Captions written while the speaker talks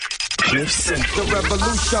Cliff Central. The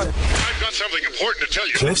revolution. I've got something important to tell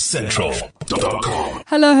you. CliffCentral.com.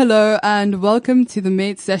 Hello, and welcome to the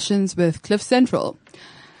Mate Sessions with Cliff Central.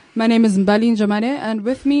 My name is Mbali Njamane, and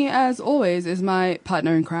with me, as always, is my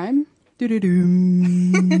partner in crime. Tulisa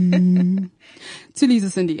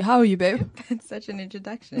Cindy. How are you, babe? That's such an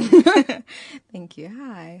introduction. Thank you.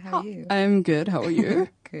 Hi, how are you? I'm good. How are you?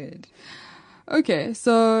 Good. Okay,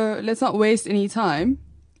 so let's not waste any time.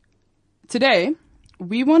 Today,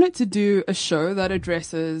 we wanted to do a show that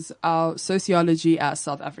addresses our sociology as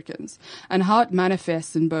South Africans and how it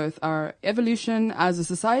manifests in both our evolution as a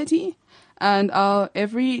society and our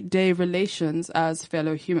everyday relations as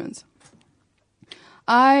fellow humans.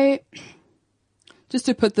 Just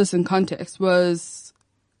to put this in context, was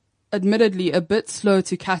admittedly a bit slow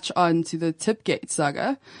to catch on to the Tipgate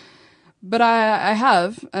saga, but I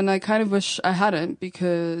have, and I kind of wish I hadn't,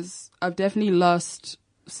 because I've definitely lost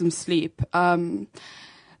some sleep.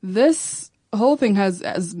 This whole thing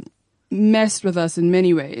has messed with us in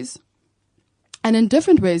many ways, and in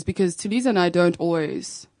different ways, because Tulisa and I don't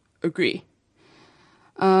always agree.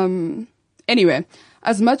 Anyway,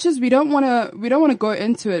 as much as we don't want to go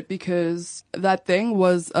into it, because that thing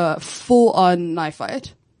was a full-on knife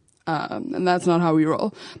fight, and that's not how we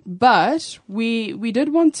roll. But we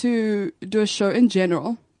did want to do a show in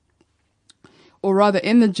general, or rather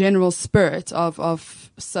in the general spirit of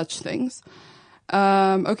such things.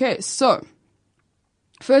 Okay, so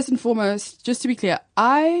first and foremost, just to be clear,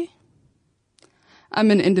 I am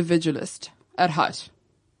an individualist at heart,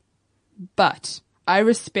 but I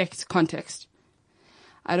respect context.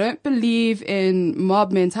 I don't believe in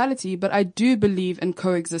mob mentality, but I do believe in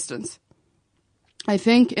coexistence. I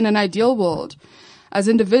think in an ideal world, as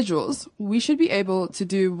individuals, we should be able to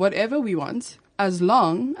do whatever we want as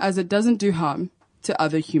long as it doesn't do harm to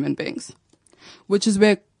other human beings, which is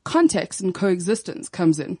where context and coexistence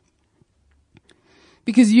comes in.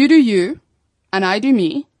 Because you do you and I do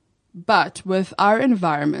me, but with our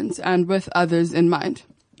environment and with others in mind.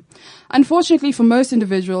 Unfortunately, for most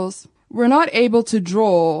individuals, we're not able to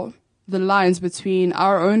draw the lines between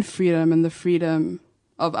our own freedom and the freedom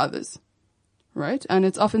of others, right? And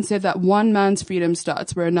it's often said that one man's freedom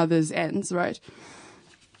starts where another's ends, right?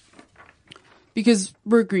 Because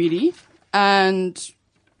we're greedy and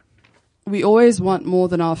we always want more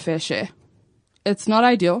than our fair share. It's not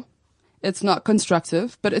ideal, it's not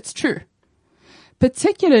constructive, but it's true.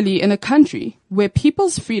 Particularly in a country where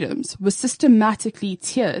people's freedoms were systematically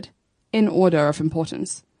tiered in order of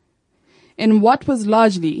importance, in what was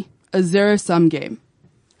largely a zero-sum game.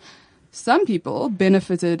 Some people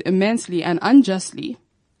benefited immensely and unjustly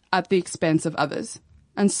at the expense of others.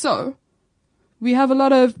 And so, we have a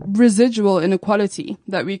lot of residual inequality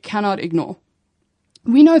that we cannot ignore.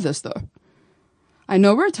 We know this, though. I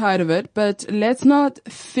know we're tired of it, but let's not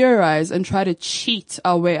theorize and try to cheat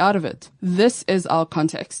our way out of it. This is our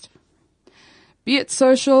context. Be it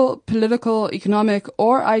social, political, economic,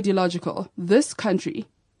 or ideological, this country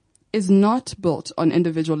is not built on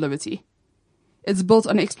individual liberty. It's built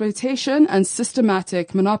on exploitation and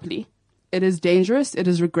systematic monopoly. It is dangerous, it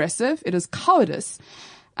is regressive, it is cowardice,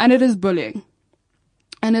 and it is bullying.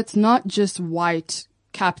 And it's not just white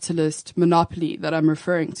capitalist monopoly that I'm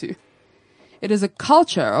referring to. It is a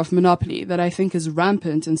culture of monopoly that I think is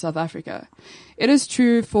rampant in South Africa. It is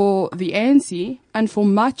true for the ANC and for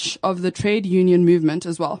much of the trade union movement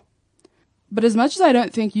as well. But as much as I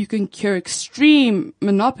don't think you can cure extreme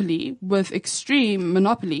monopoly with extreme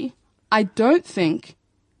monopoly, I don't think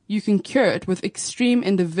you can cure it with extreme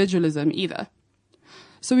individualism either.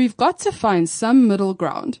 So we've got to find some middle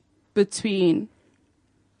ground between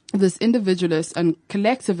this individualist and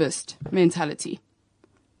collectivist mentality.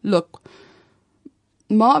 Look,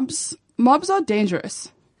 mobs are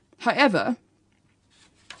dangerous. However,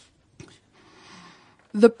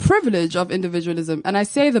 the privilege of individualism, and I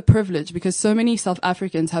say the privilege because so many South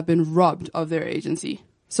Africans have been robbed of their agency.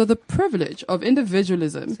 So the privilege of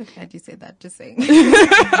individualism. So glad you said that, just saying.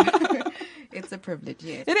 It's a privilege,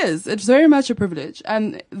 yes. It is. It's very much a privilege.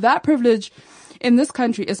 And that privilege in this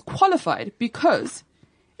country is qualified because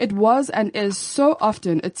it was and is so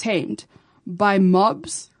often attained by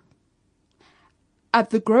mobs at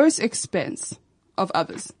the gross expense of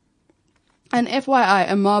others. And FYI,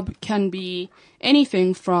 a mob can be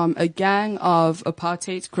anything from a gang of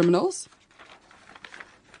apartheid criminals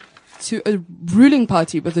to a ruling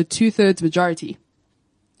party with a 2/3 majority.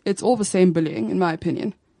 It's all the same bullying, in my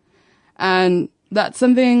opinion. And that's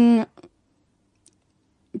something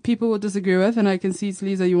people will disagree with, and I can see,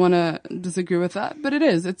 Lisa, you want to disagree with that, but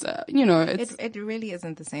it's It really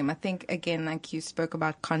isn't the same. I think, again, like you spoke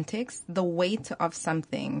about context, the weight of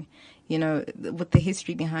something, with the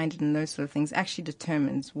history behind it and those sort of things actually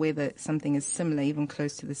determines whether something is similar, even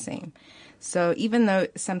close to the same. So even though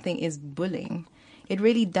something is bullying, it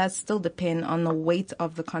really does still depend on the weight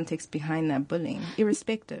of the context behind that bullying,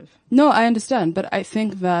 irrespective. No, I understand, but I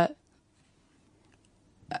think that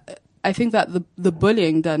the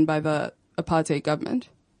bullying done by the apartheid government,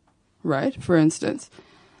 right, for instance,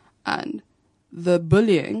 and the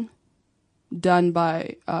bullying done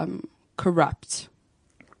by corrupt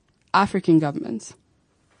African governments,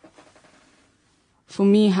 for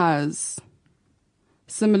me, has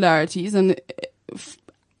similarities, and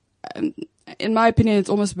in my opinion, it's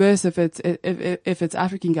almost worse if it's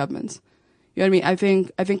African governments. You know what I mean?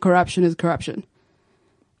 I think corruption is corruption.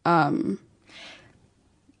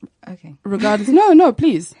 Okay. Regardless, no,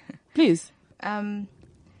 please. I don't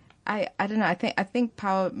know. I think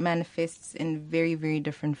power manifests in very, very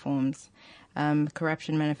different forms.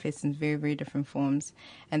 Corruption manifests in very, very different forms.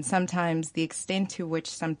 And sometimes the extent to which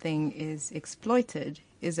something is exploited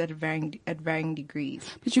is at varying degrees.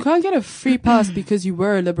 But you can't get a free pass because you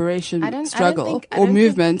were a liberation struggle or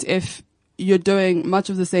movement if you're doing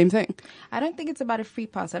much of the same thing. I don't think it's about a free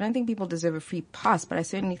pass. I don't think people deserve a free pass, but I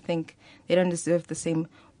certainly think they don't deserve the same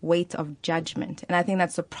weight of judgment. And I think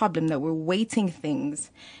that's the problem, that we're weighting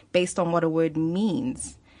things based on what a word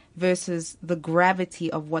means versus the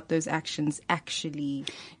gravity of what those actions actually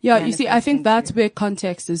you see, I think into. that's where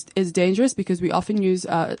context is dangerous, because we often use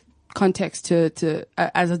context to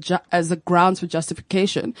as a grounds for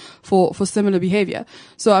justification for similar behavior.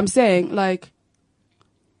 So I'm saying, like,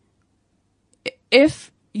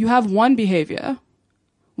 if you have one behavior,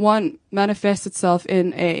 one manifests itself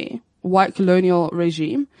in a white colonial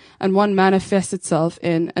regime and one manifests itself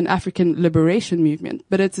in an African liberation movement,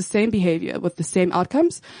 but it's the same behavior with the same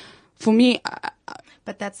outcomes. For me,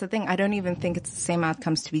 but that's the thing. I don't even think it's the same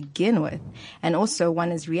outcomes to begin with. And also,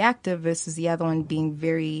 one is reactive versus the other one being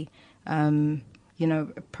very,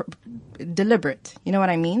 deliberate. You know what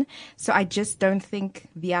I mean? So I just don't think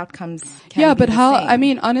the outcomes can be the same. I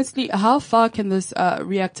mean, honestly, how far can this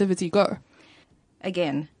reactivity go?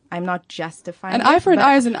 Again, I'm not justifying an eye for an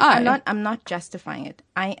eye is an eye. I'm not justifying it.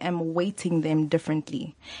 I am weighting them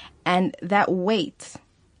differently. And that weight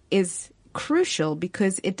is crucial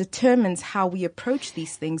because it determines how we approach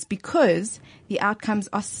these things, because the outcomes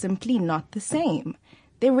are simply not the same.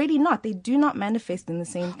 They're really not. They do not manifest in the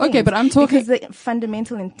same things. Okay, but I'm talking... because the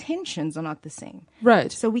fundamental intentions are not the same.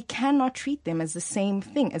 Right. So we cannot treat them as the same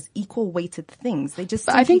thing, as equal weighted things. They just...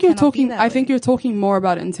 But I think you're talking more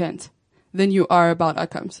about intent than you are about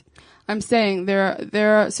outcomes. I'm saying there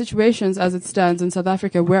are situations as it stands in South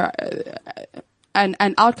Africa where and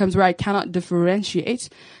outcomes where I cannot differentiate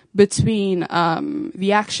between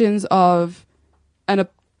the actions of an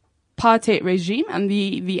apartheid regime and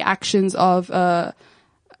the actions of a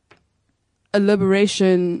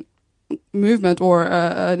liberation movement or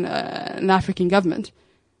an African government.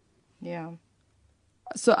 Yeah.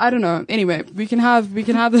 So I don't know. Anyway, we can have we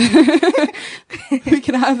can have this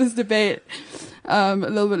debate a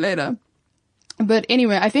little bit later. But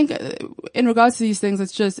anyway, I think in regards to these things,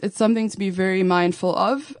 it's something to be very mindful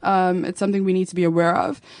of. It's something we need to be aware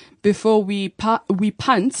of before we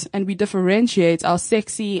punt and we differentiate our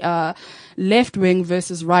sexy left-wing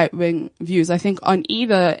versus right-wing views. I think on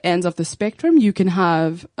either ends of the spectrum, you can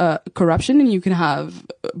have corruption and you can have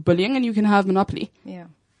bullying and you can have monopoly. Yeah.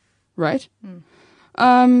 Right?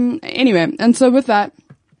 Anyway, and so with that,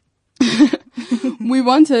 we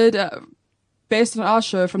wanted, based on our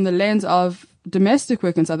show from the lens of domestic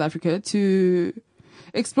work in South Africa, to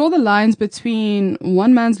explore the lines between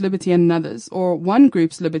one man's liberty and another's, or one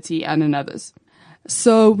group's liberty and another's.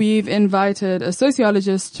 So we've invited a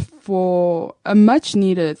sociologist for a much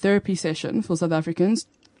needed therapy session for South Africans.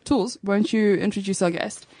 Tools, won't you introduce our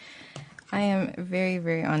guest? I am very,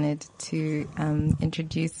 very honored to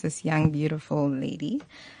introduce this young, beautiful lady.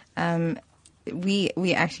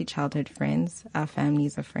 We actually childhood friends. Our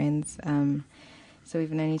families are friends. So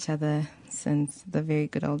we've known each other since the very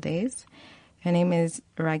good old days. Her name is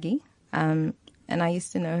Ragi. And I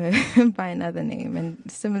used to know her by another name. And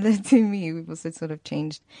similar to me, we've also sort of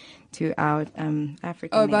changed to our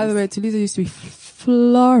African names. By the way, Tulisa used to be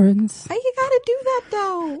Florence. Oh, you gotta do that,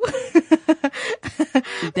 though.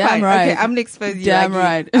 Damn right. Okay, I'm going to expose you. Damn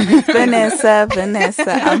right. Vanessa,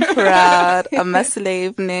 I'm proud. I'm a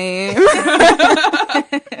slave name.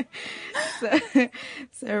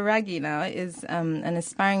 So Ragi now is an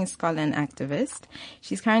aspiring scholar and activist.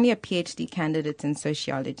 She's currently a PhD candidate in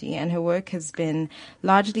sociology, and her work has been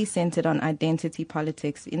largely centered on identity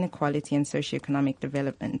politics, inequality, and socioeconomic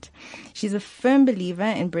development. She's a firm believer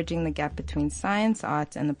in bridging the gap between science,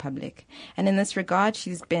 art, and the public. And in this regard,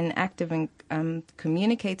 she's been active in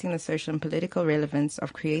communicating the social and political relevance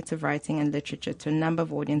of creative writing and literature to a number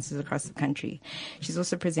of audiences across the country. She's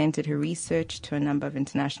also presented her research to a number of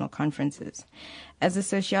international conferences. As a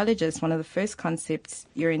sociologist, one of the first concepts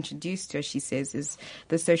you're introduced to, as she says, is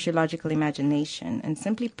the sociological imagination. And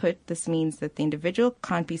simply put, this means that the individual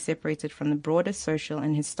can't be separated from the broader social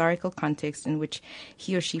and historical context in which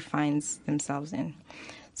he or she finds themselves in.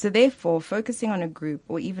 So therefore, focusing on a group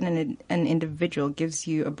or even an individual gives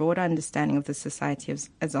you a broader understanding of the society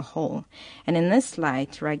as a whole. And in this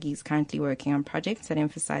light, Ragi is currently working on projects that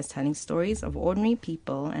emphasize telling stories of ordinary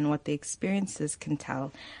people and what their experiences can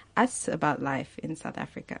tell us about life in South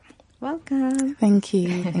Africa. Welcome. Thank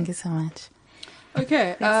you. Thank you so much.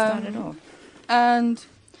 Okay. Let's start it off. And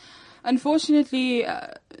unfortunately,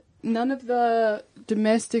 none of the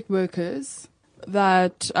domestic workers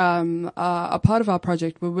that are part of our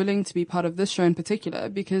project were willing to be part of this show in particular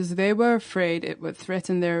because they were afraid it would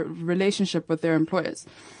threaten their relationship with their employers.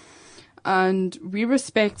 And we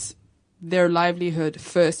respect their livelihood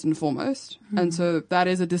first and foremost. Mm-hmm. And so that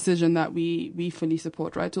is a decision that we fully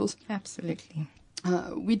support, right, Jules? Absolutely.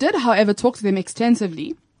 We did, however, talk to them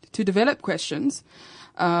extensively to develop questions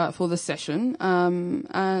for this session.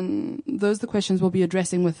 And those are the questions we'll be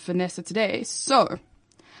addressing with Vanessa today. So,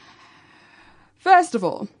 first of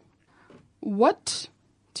all, what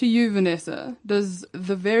to you, Vanessa, does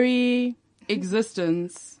the very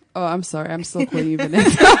existence... Oh, I'm sorry, I'm still calling you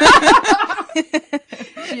Vanessa.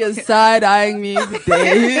 She is side-eyeing me for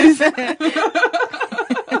days.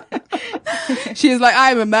 She is like,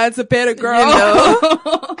 I'm emancipated girl. You know?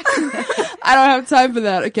 I don't have time for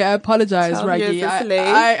that. Okay, I apologize, Ragi.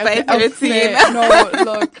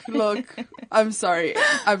 No, look. I'm sorry.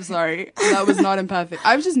 That was not empathic.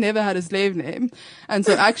 I've just never had a slave name. And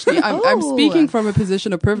so actually, I'm speaking from a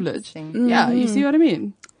position of privilege. Mm-hmm. Yeah, you see what I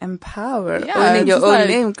mean? Empower. Yeah, owning your own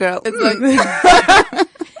name, girl. It's like,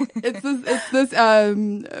 it's this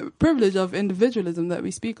privilege of individualism that we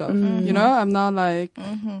speak of. Mm-hmm. You know, I'm not like,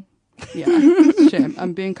 yeah, shame.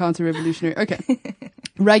 I'm being counter-revolutionary. Okay.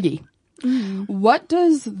 Ragi. What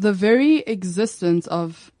does the very existence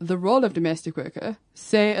of the role of domestic worker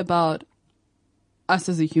say about us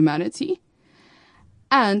as a humanity?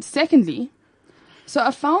 And secondly, so I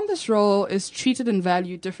found this role is treated and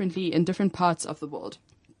valued differently in different parts of the world.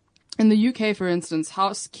 In the UK, for instance,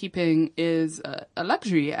 housekeeping is a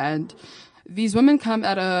luxury, and these women come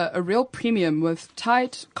at a real premium with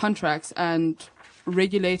tight contracts and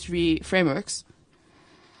regulatory frameworks.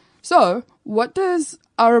 So, what does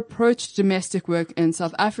our approach to domestic work in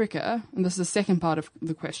South Africa, and this is the second part of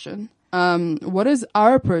the question, what does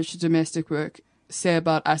our approach to domestic work say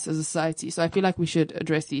about us as a society? So I feel like we should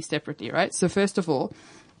address these separately, right? So first of all,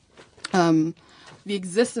 the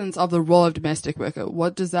existence of the role of domestic worker,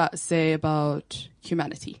 what does that say about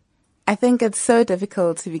humanity? I think it's so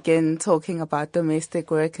difficult to begin talking about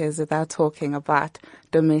domestic workers without talking about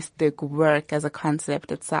domestic work as a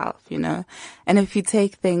concept itself, you know? And if you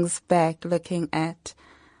take things back, looking at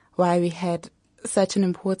why we had such an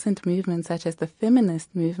important movement such as the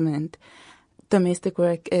feminist movement, domestic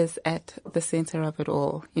work is at the center of it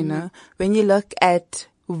all, you know? When you look at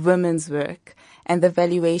women's work and the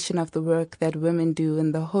valuation of the work that women do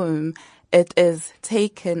in the home, it is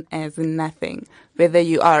taken as nothing, whether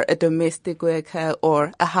you are a domestic worker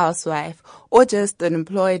or a housewife or just an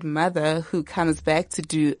employed mother who comes back to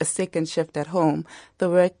do a second shift at home. The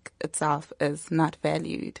work itself is not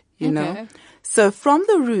valued, you know. So from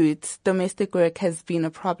the roots, domestic work has been a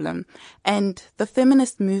problem, and the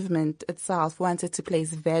feminist movement itself wanted to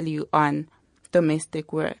place value on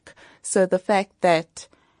domestic work. So the fact that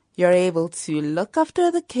you're able to look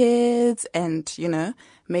after the kids and, you know,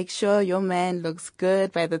 make sure your man looks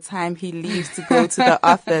good by the time he leaves to go to the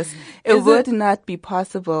office. It would not be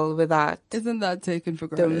possible without... Isn't that taken for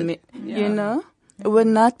granted? You know? It would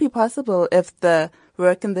not be possible if the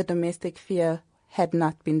work in the domestic sphere had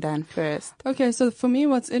not been done first. Okay, so for me,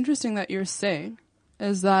 what's interesting that you're saying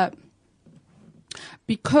is that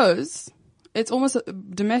because... it's almost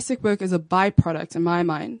domestic work is a byproduct in my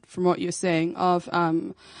mind from what you're saying of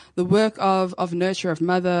the work of nurture, of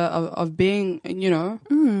mother, of being, you know,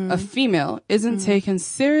 a female isn't taken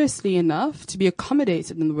seriously enough to be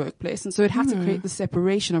accommodated in the workplace. And so it has to create the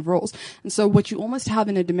separation of roles. And so what you almost have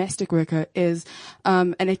in a domestic worker is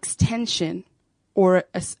an extension or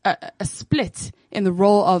a split in the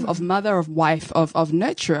role of mother, of wife, of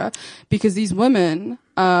nurturer, because these women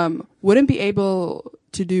wouldn't be able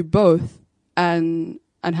to do both and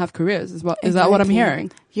have careers. Is that what I'm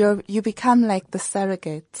hearing? You become like the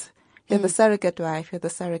surrogate. You're the surrogate wife, you're the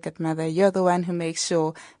surrogate mother. You're the one who makes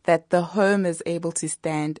sure that the home is able to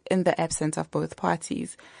stand in the absence of both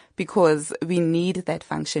parties, because we need that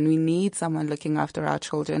function. We need someone looking after our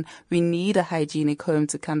children. We need a hygienic home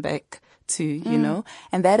to come back to, you know,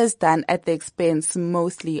 and that is done at the expense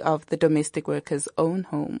mostly of the domestic worker's own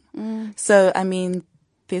home. So, I mean,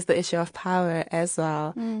 there's the issue of power as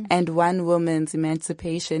well, and one woman's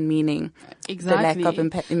emancipation, meaning the lack of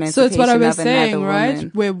emancipation. So it's what I was of saying, another right?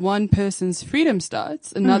 woman. Where one person's freedom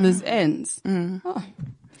starts, another's ends. Oh.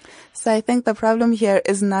 So I think the problem here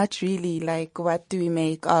is not really like what do we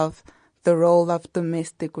make of the role of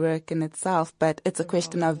domestic work in itself, but it's a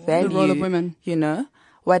question of value. The role of women. You know?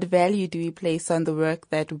 What value do we place on the work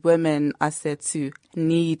that women are said to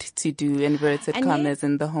need to do, inverted commas,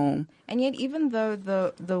 in the home? And yet, even though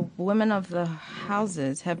the women of the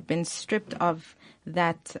houses have been stripped of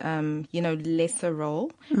that, lesser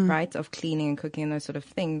role, right, of cleaning and cooking and those sort of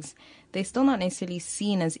things, they're still not necessarily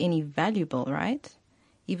seen as any valuable, right?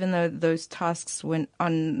 Even though those tasks are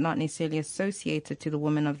not necessarily associated to the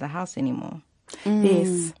women of the house anymore.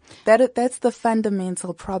 Yes, that's the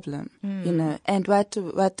fundamental problem, you know. And what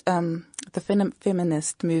the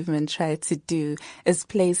feminist movement tried to do is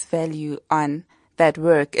place value on that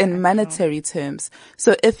work in monetary terms.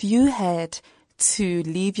 So if you had to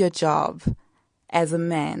leave your job as a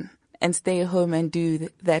man and stay home and do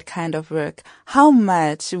that kind of work, how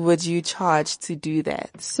much would you charge to do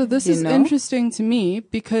that? So this is interesting to me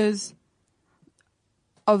because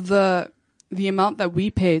of the amount that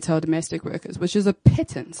we pay to our domestic workers, which is a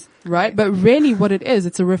pittance, right? But really what it is,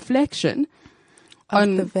 it's a reflection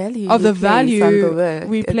of the value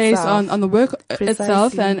we place on the work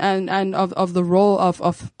itself and of the role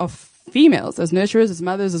of females as nurturers, as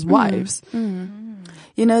mothers, as wives.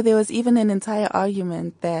 You know, there was even an entire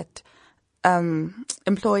argument that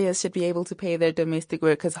employers should be able to pay their domestic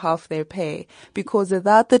workers half their pay, because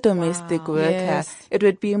without the domestic worker, it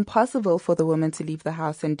would be impossible for the woman to leave the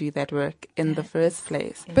house and do that work in the first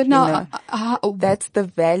place. But now, that's the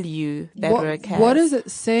value that work has. What is it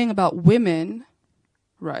saying about women,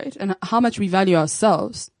 right? And how much we value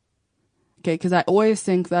ourselves? Okay, because I always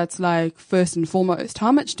think that's like first and foremost.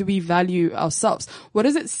 How much do we value ourselves? What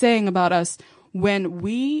is it saying about us when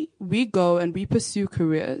we go and we pursue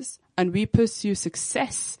careers and we pursue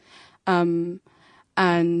success, and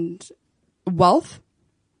wealth,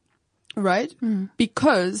 right?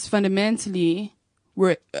 Because fundamentally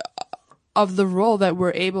we're of the role that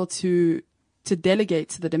we're able to delegate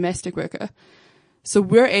to the domestic worker. So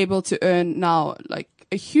we're able to earn now like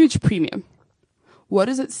a huge premium. What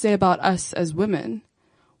does it say about us as women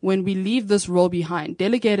when we leave this role behind,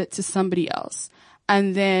 delegate it to somebody else,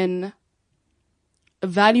 and then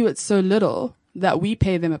value it so little that we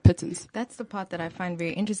pay them a pittance? That's the part that I find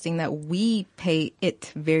very interesting, that we pay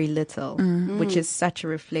it very little, which is such a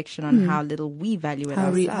reflection on how little we value it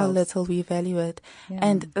ourselves. How little we value it. Yeah.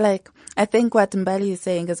 And I think what Mbali is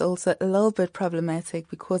saying is also a little bit problematic,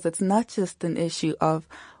 because it's not just an issue of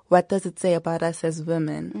what does it say about us as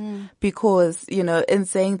women? Because, in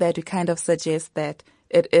saying that, we kind of suggest that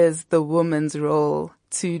it is the woman's role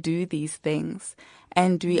to do these things.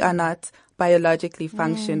 And we are not biologically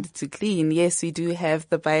functioned to clean. Yes, we do have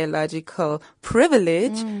the biological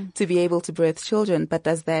privilege to be able to birth children, but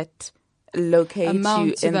does that locate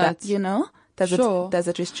you in that, does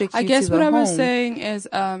it restrict you to the home? I guess what I was saying is,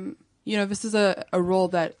 this is a role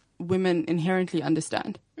that women inherently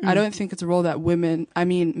understand. I don't think it's a role that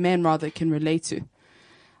men rather, can relate to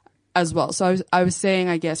as well. So I was saying,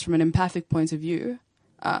 I guess, from an empathic point of view,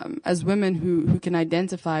 as women who can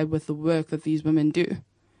identify with the work that these women do,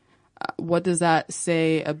 what does that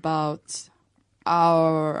say about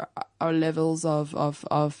our levels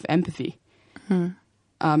of empathy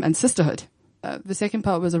and sisterhood? The second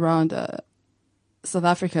part was around South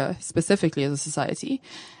Africa specifically as a society,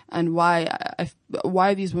 and why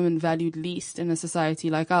these women valued least in a society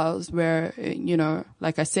like ours, where,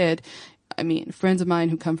 like I said, friends of mine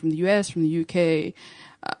who come from the US, from the UK,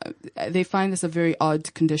 they find this a very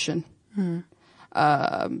odd condition,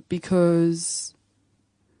 because,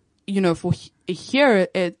 for here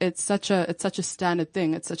it's such a standard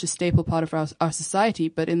thing. It's such a staple part of our society.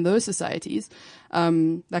 But in those societies,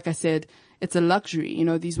 like I said, it's a luxury.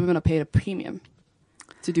 These women are paid a premium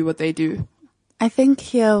to do what they do. I think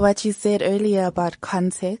here what you said earlier about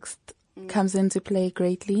context comes into play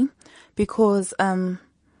greatly, because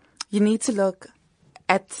you need to look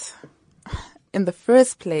at in the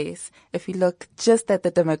first place, if you look just at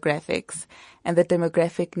the demographics and the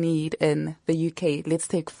demographic need in the UK, let's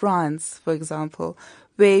take France, for example,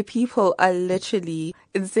 where people are literally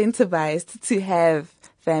incentivized to have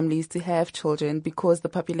families, to have children, because the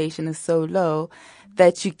population is so low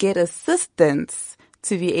that you get assistance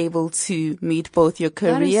to be able to meet both your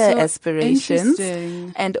career so aspirations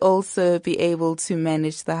interesting. and also be able to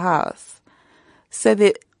manage the house. So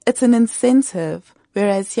it's an incentive,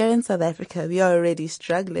 whereas here in South Africa, we are already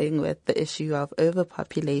struggling with the issue of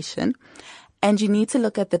overpopulation. And you need to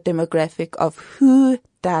look at the demographic of who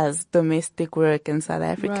does domestic work in South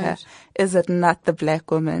Africa. Right. Is it not the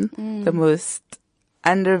black woman, the most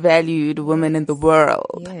undervalued woman in the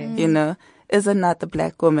world? Yes. You know, is it not the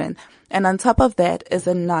black woman? And on top of that, is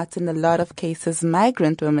it not in a lot of cases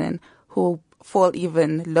migrant women who fall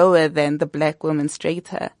even lower than the black woman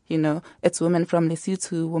straighter? You know, it's women from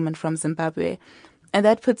Lesotho, women from Zimbabwe. And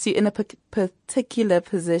that puts you in a particular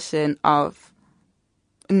position of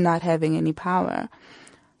not having any power.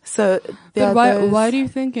 So, But why do you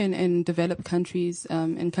think in developed countries,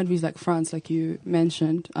 in countries like France, like you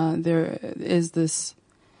mentioned, there is this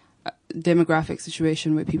demographic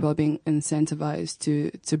situation where people are being incentivized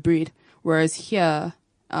to breed, whereas here,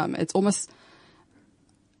 there's almost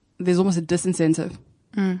a disincentive.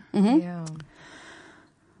 Yeah.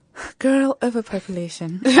 Girl,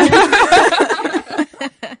 overpopulation.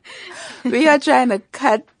 We are trying to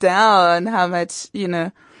cut down how much,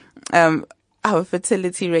 our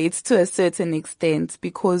fertility rates to a certain extent,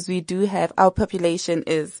 because we do have, our population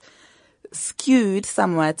is skewed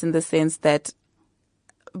somewhat in the sense that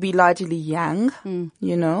we largely young,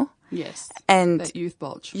 Yes. and, That youth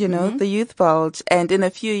bulge. the youth bulge. And in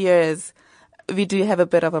a few years, we do have a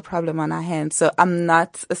bit of a problem on our hands. So I'm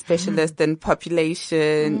not a specialist in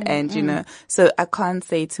population and, so I can't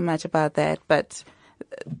say too much about that, but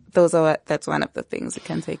that's one of the things you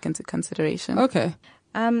can take into consideration. Okay.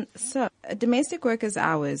 So domestic workers'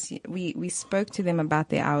 hours, we spoke to them about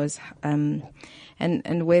their hours, and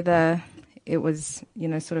whether it was,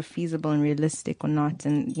 sort of feasible and realistic or not,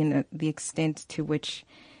 and, the extent to which,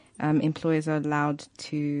 employers are allowed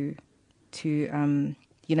to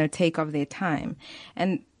take of their time.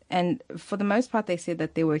 And for the most part, they said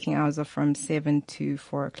that their working hours are from 7 to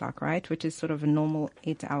 4 o'clock, right? Which is sort of a normal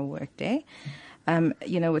 8-hour workday,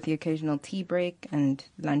 with the occasional tea break and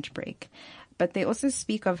lunch break. But they also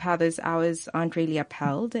speak of how those hours aren't really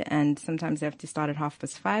upheld, and sometimes they have to start at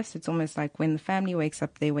 5:30. So it's almost like when the family wakes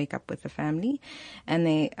up, they wake up with the family, and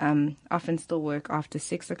they often still work after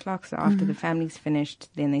 6 o'clock. So after the family's finished,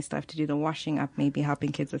 then they still have to do the washing up, maybe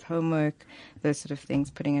helping kids with homework, those sort of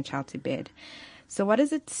things, putting a child to bed. So what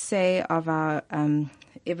does it say of our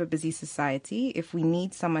ever busy society if we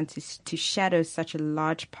need someone to shadow such a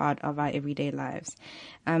large part of our everyday lives?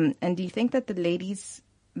 And do you think that the ladies,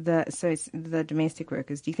 it's the domestic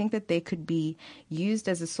workers, do you think that they could be used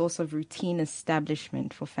as a source of routine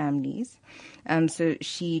establishment for families? So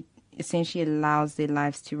she essentially allows their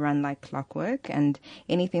lives to run like clockwork, and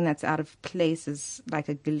anything that's out of place is like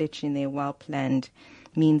a glitch in their well-planned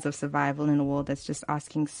means of survival in a world that's just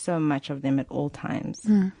asking so much of them at all times.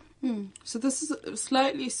 So this is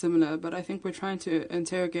slightly similar, but I think we're trying to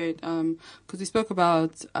interrogate, because we spoke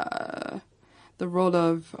about the role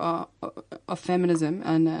of feminism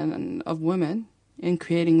and of women in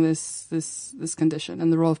creating this condition,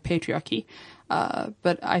 and the role of patriarchy.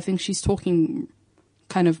 But I think she's talking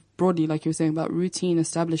kind of broadly, like you were saying, about routine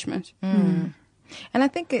establishment. And I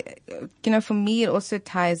think, for me, it also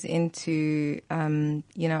ties into,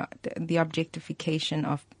 the objectification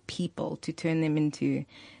of people to turn them into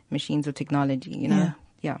machines or technology,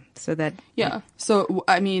 Yeah. So that. Yeah. So,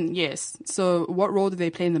 I mean, yes. So what role do they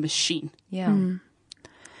play in the machine? Yeah.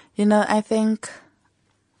 I think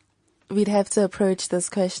we'd have to approach this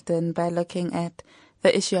question by looking at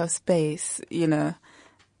the issue of space,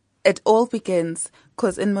 It all begins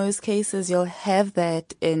because in most cases you'll have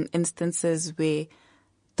that in instances where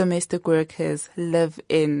domestic workers live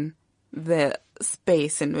in the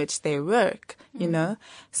space in which they work,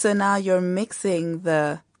 So now you're mixing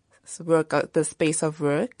the space of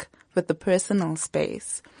work with the personal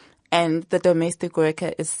space, and the domestic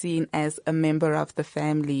worker is seen as a member of the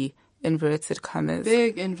family, inverted commas.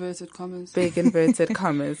 Big inverted commas. Big inverted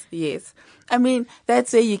commas, yes. I mean,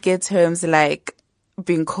 that's where you get terms like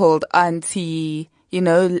being called auntie,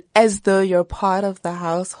 as though you're part of the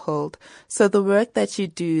household. So the work that you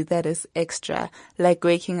do that is extra, like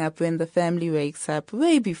waking up when the family wakes up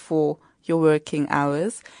way before your working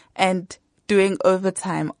hours and doing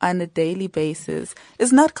overtime on a daily basis,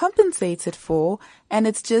 is not compensated for, and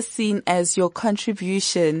it's just seen as your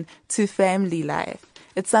contribution to family life.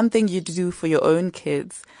 It's something you do for your own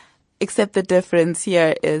kids. Except the difference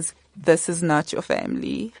here is this is not your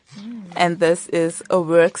family. And this is a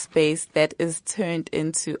workspace that is turned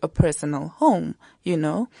into a personal home, you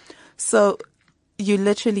know? So you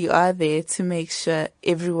literally are there to make sure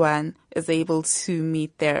everyone is able to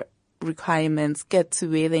meet their requirements, get to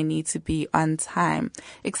where they need to be on time.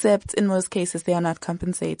 Except in most cases, they are not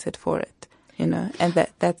compensated for it, you know? And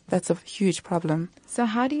that's a huge problem. So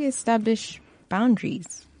how do you establish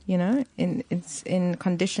boundaries? You know, it's in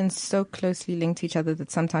conditions so closely linked to each other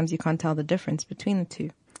that sometimes you can't tell the difference between the two.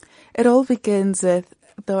 It all begins with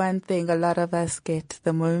the one thing a lot of us get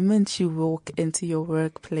the moment you walk into your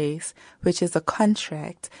workplace, which is a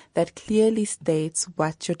contract that clearly states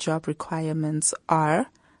what your job requirements are,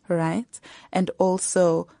 right? And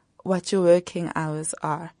also what your working hours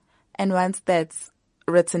are. And once that's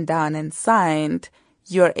written down and signed,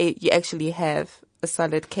 you actually have a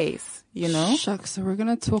solid case, you know? Shucks, so we're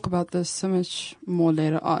going to talk about this so much more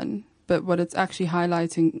later on. But what it's actually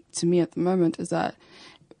highlighting to me at the moment is that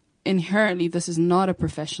inherently this is not a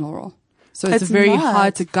professional role. So it's very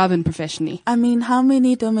hard to govern professionally. I mean, how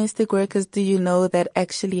many domestic workers do you know that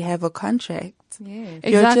actually have a contract? Yeah.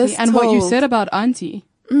 Exactly. And what you said about auntie,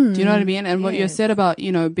 do you know what I mean? And what you said about,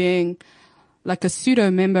 you know, being like a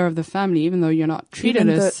pseudo member of the family, even though you're not treated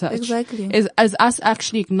as such, exactly. is as us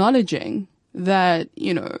actually acknowledging that,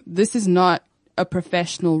 you know, this is not a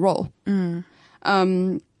professional role.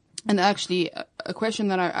 And actually a question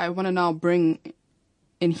that I want to now bring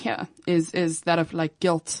in here is that of like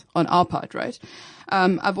guilt on our part, right?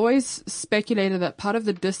 I've always speculated that part of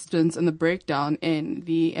the distance and the breakdown in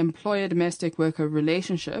the employer-domestic worker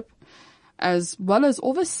relationship, as well as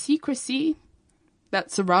all the secrecy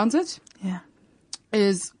that surrounds it,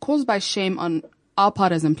 is caused by shame on our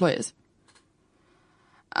part as employers.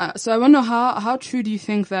 So I want to know how true do you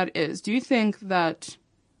think that is? Do you think that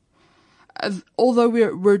although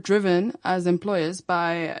we're driven as employers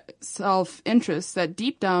by self-interest, that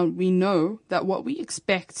deep down we know that what we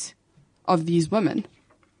expect of these women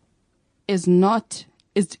is not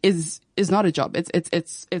a job.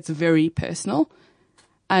 It's very personal,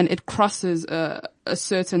 and it crosses a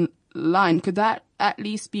certain line. Could that at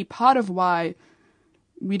least be part of why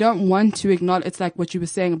we don't want to acknowledge? It's like what you were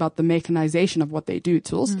saying about the mechanization of what they do,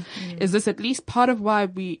 tools. Is this at least part of why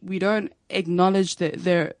we don't acknowledge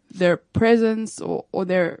their presence or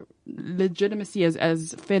their legitimacy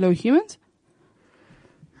as fellow humans?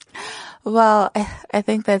 Well, I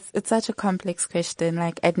think it's such a complex question.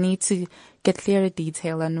 Like, I'd need to get clearer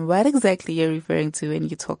detail on what exactly you're referring to when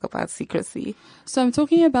you talk about secrecy. So I'm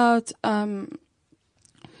talking about, you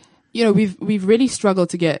know, we've really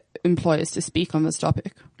struggled to get employers to speak on this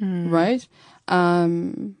topic, right?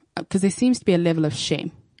 Because there seems to be a level of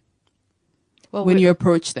shame when you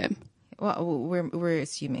approach them. Well, we're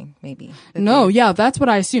assuming maybe. No, yeah, that's what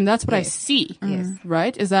I assume. That's what I Yes. see. Yes.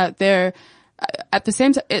 Right? Is that they're at the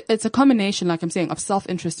same time, it's a combination, like I'm saying, of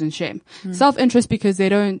self-interest and shame. Self-interest because they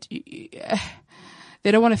don't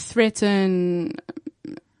want to threaten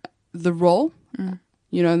the role,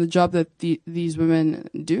 you know, the job that these women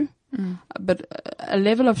do. But a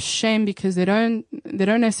level of shame because they don't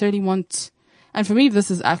necessarily want, and for me,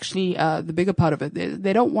 this is actually the bigger part of it.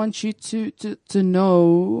 They don't want you to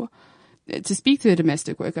know, to speak to a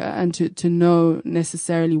domestic worker and to know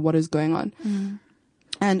necessarily what is going on.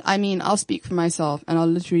 And I mean, I'll speak for myself and I'll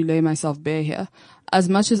literally lay myself bare here. As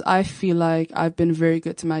much as I feel like I've been very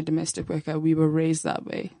good to my domestic worker, we were raised that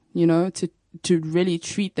way, you know, to really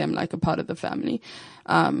treat them like a part of the family.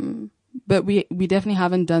 But we definitely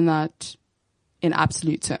haven't done that in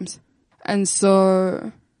absolute terms. And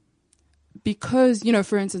so, because, you know,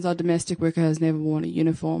 for instance, our domestic worker has never worn a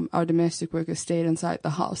uniform, our domestic worker stayed inside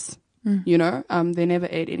the house, you know, they never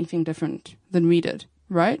ate anything different than we did,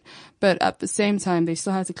 right? But at the same time, they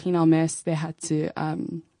still had to clean our mess. They had to,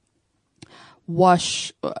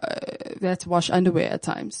 wash underwear at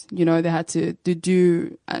times, you know, they had to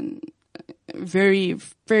do, and very,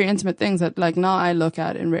 very intimate things that, like, now I look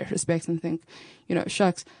at in retrospect and think, you know,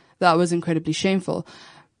 shucks, that was incredibly shameful.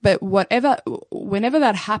 But whenever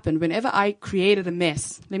that happened, whenever I created a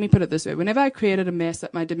mess, let me put it this way, whenever I created a mess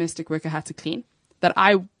that my domestic worker had to clean, that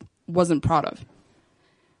I wasn't proud of,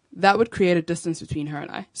 that would create a distance between her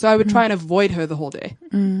and I. So I would try and avoid her the whole day.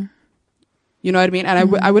 You know what I mean?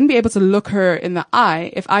 And I wouldn't be able to look her in the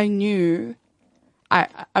eye if I knew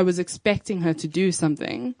I was expecting her to do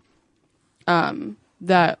something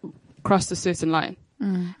that crossed a certain line.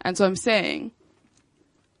 And so I'm saying,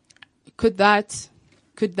 could that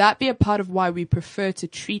be a part of why we prefer to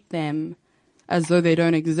treat them as though they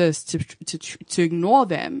don't exist, to ignore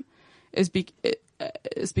them, is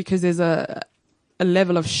because there's a a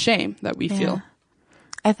level of shame that we feel.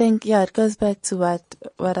 I think, it goes back to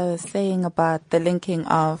what I was saying about the linking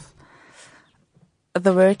of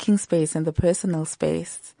the working space and the personal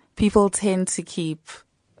space. People tend to keep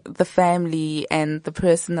the family and the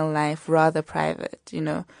personal life rather private,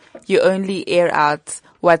 You only air out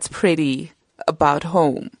what's pretty about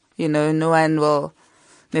home, No one will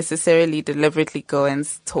necessarily deliberately go and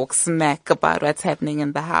talk smack about what's happening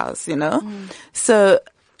in the house, So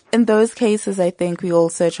in those cases, I think we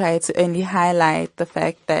also try to only highlight the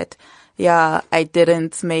fact that, I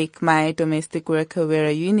didn't make my domestic worker wear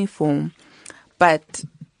a uniform, but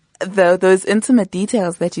those intimate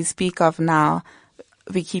details that you speak of now,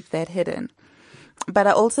 we keep that hidden. But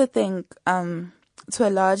I also think, to a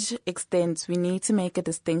large extent, we need to make a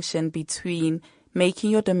distinction between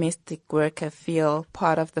making your domestic worker feel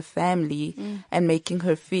part of the family and making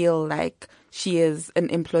her feel like she is an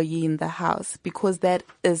employee in the house, because that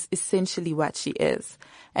is essentially what she is.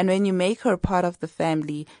 And when you make her part of the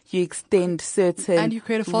family, you extend certain and you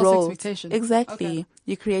create a false roles. expectation. Exactly. Okay.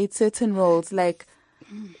 You create certain roles, like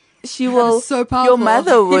she will. So powerful. Your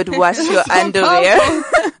mother would wash your underwear.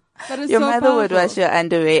 That is Your so mother would powerful. wash your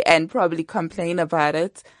underwear and probably complain about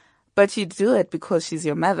it, but you do it because she's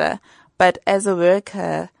your mother. But as a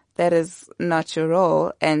worker, that is not your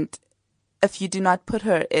role. And if you do not put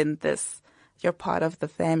her in this, you're part of the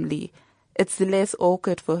family, it's less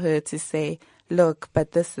awkward for her to say, look,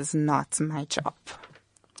 but this is not my job.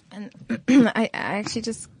 And I actually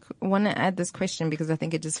just want to add this question because I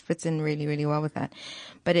think it just fits in really, really well with that.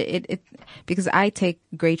 But it because I take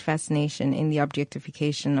great fascination in the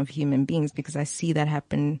objectification of human beings, because I see that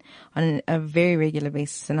happen on a very regular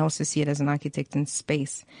basis, and I also see it as an architect in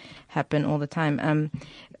space happen all the time.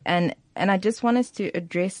 And I just want us to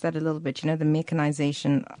address that a little bit, the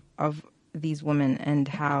mechanization of these women and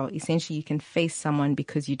how essentially you can face someone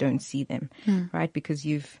because you don't see them, right? Because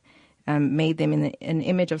you've made them in an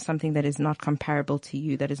image of something that is not comparable to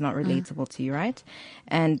you, that is not relatable to you, right?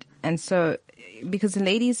 And so, because the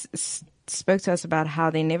ladies spoke to us about how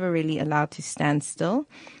they're never really allowed to stand still,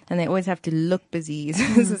 and they always have to look busy.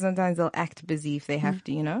 So sometimes they'll act busy if they have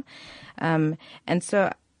to, and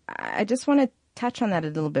so I just want to touch on that a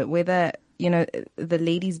little bit, whether the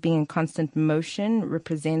ladies being in constant motion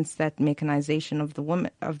represents that mechanization of the woman,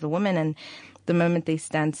 and the moment they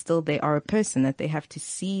stand still, they are a person that they have to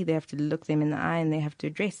see, they have to look them in the eye, and they have to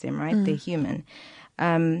address them, right? They're human.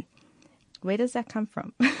 Where does that come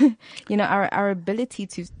from? Our ability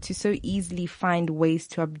to so easily find ways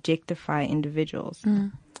to objectify individuals.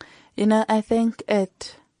 I think I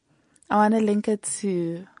want to link it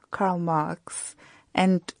to Karl Marx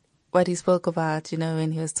and what he spoke about,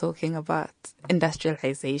 when he was talking about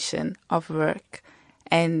industrialization of work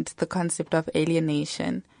and the concept of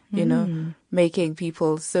alienation, making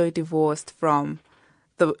people so divorced from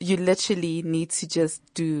you literally need to just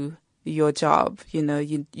do your job.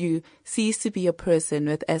 You cease to be a person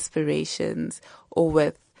with aspirations or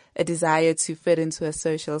with a desire to fit into a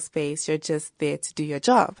social space. You're just there to do your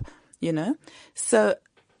job, So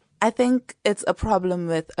I think it's a problem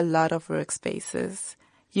with a lot of workspaces.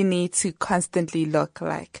 You need to constantly look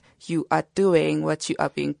like you are doing what you are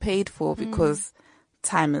being paid for, because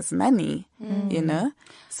time is money,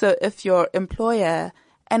 So if your employer,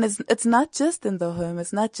 and it's not just in the home,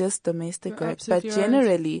 it's not just domestic work, but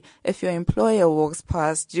generally, if your employer walks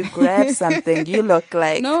past, you grab something, you look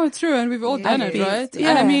like... No, it's true, and we've all done it, right?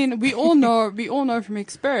 Yeah. And I mean, we all know from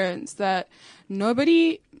experience that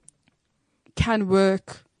nobody can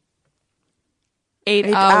work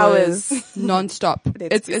 8 hours non-stop.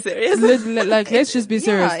 Let's be serious. Let's just be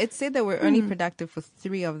serious. Yeah, it said that we're only productive for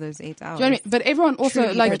 3 of those 8 hours. Do you know what I mean? But everyone also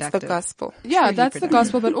Truly like That's the gospel. yeah, Truly that's the productive.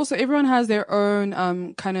 gospel. But also everyone has their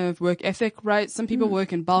own kind of work ethic, right? Some people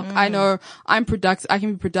work in bulk. I know I'm productive. I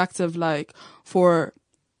can be productive for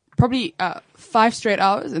probably 5 straight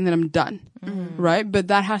hours, and then I'm done, right? But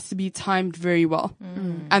that has to be timed very well,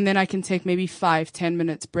 and then I can take maybe 5-10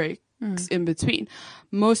 minutes break in between.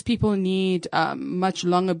 Most people need much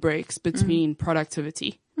longer breaks between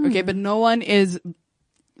productivity. Okay, but no one is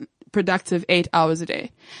productive 8 hours a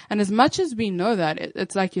day. And as much as we know that,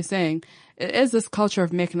 it's like you're saying, it is this culture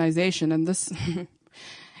of mechanization, and this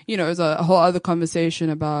is a whole other conversation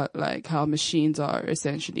about like how machines are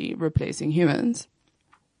essentially replacing humans.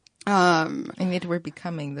 And yet we're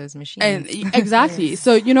becoming those machines. And exactly.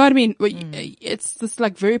 So, you know what I mean? It's this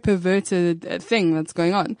like very perverted thing that's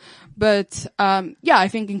going on. But, I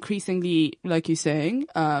think increasingly, like you're saying,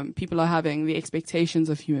 people are having the expectations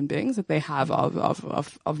of human beings that they have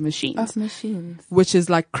of machines. Of machines. Which is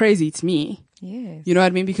like crazy to me. Yes. You know what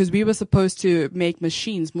I mean? Because we were supposed to make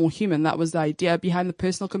machines more human. That was the idea behind the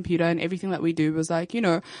personal computer, and everything that we do was like,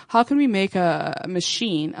 how can we make a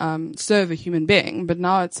machine serve a human being? But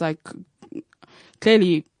now it's like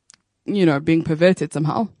clearly, being perverted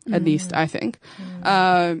somehow, at least I think.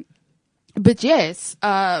 But yes,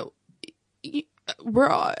 we're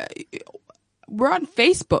on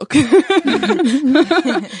Facebook.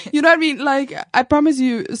 You know what I mean? Like, I promise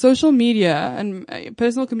you, social media and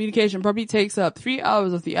personal communication probably takes up 3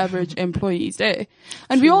 hours of the average employee's day.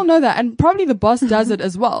 And we all know that. And probably the boss does it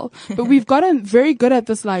as well. But we've gotten very good at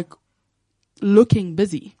this, like, looking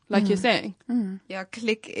busy, like you're saying. Yeah,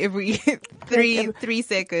 click every three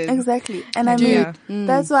seconds. Exactly. And I mean,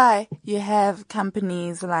 that's why you have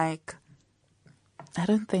companies like, I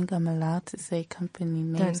don't think I'm allowed to say company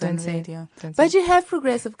names Don't on say it. radio. Don't But say you have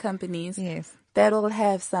progressive companies Yes. that will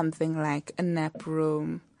have something like a nap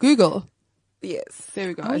room. Google. Yes. There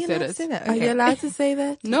we go. Oh, I you're said allowed to it. say that? Are you Okay. allowed to say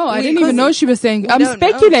that? No, I We- didn't even know she was saying. I'm don't know.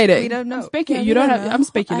 speculating. We don't know. I'm speculating. Yeah, You we don't don't have. know. I'm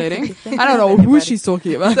speculating. I think I don't know anybody. who she's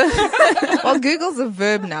talking about. Well, Google's a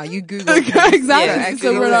verb now. You Google. Exactly. Yeah,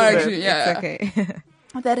 So we're Google not is a actually. verb. Yeah. It's okay.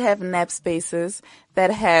 That have nap spaces,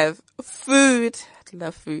 that have food. I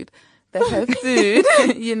love food. That have food,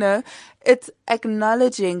 It's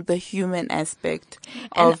acknowledging the human aspect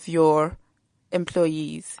of your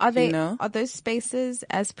employees, Are they? you know? Are those spaces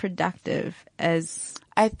as productive as?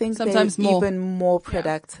 I think Sometimes they're more. even more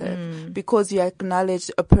productive because you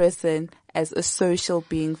acknowledge a person as a social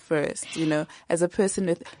being first, as a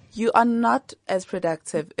person you are not as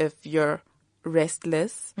productive if you're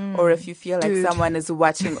restless or if you feel like Dude. someone is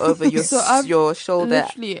watching over your So I've your shoulder.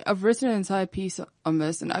 Literally, I've written an entire piece on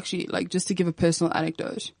this, and actually, like, just to give a personal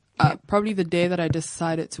anecdote. Probably the day that I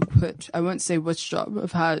decided to quit, I won't say which job.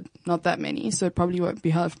 I've had not that many, so it probably won't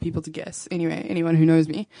be hard for people to guess. Anyway, anyone who knows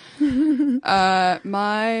me.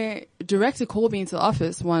 My director called me into the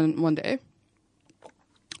office one day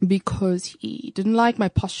because he didn't like my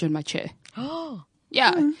posture in my chair.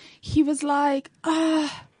 Yeah. He was like,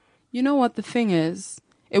 you know what the thing is?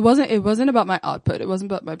 It wasn't about my output. It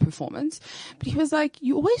wasn't about my performance. But he was like,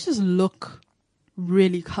 you always just look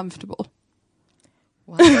really comfortable.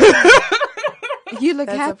 Wow. You look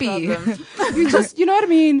That's a happy. problem. You just, you know what I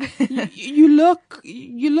mean? You look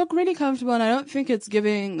really comfortable, and I don't think it's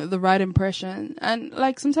giving the right impression. And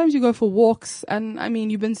like, sometimes you go for walks, and I mean,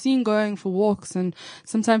 you've been seen going for walks and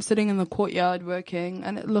sometimes sitting in the courtyard working.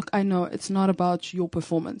 And look, I know it's not about your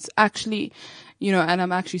performance. Actually, and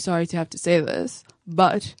I'm actually sorry to have to say this,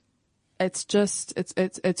 but it's just,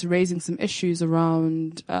 it's raising some issues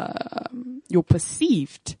around, your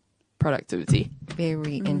perceived productivity.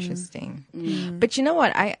 Very interesting. But you know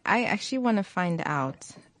what? I actually want to find out,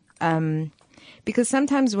 because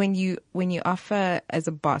sometimes when you offer, as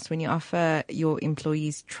a boss, when you offer your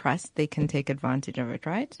employees trust, they can take advantage of it,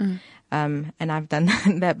 right? And I've done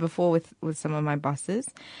that before with some of my bosses.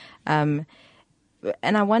 And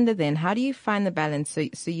I wonder then, how do you find the balance?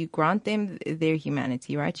 So you grant them their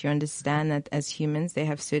humanity, right? You understand that as humans, they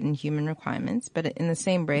have certain human requirements, but in the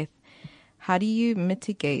same breath, how do you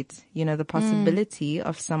mitigate, the possibility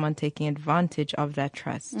of someone taking advantage of that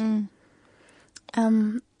trust? Isn't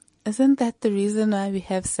that the reason why we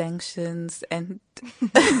have sanctions and,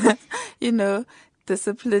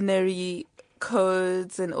 disciplinary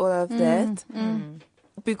codes and all of that?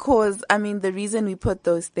 Because, I mean, the reason we put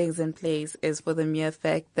those things in place is for the mere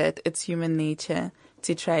fact that it's human nature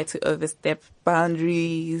to try to overstep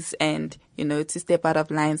boundaries and, to step out of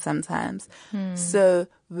line sometimes. So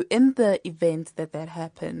in the event that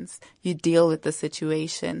happens, you deal with the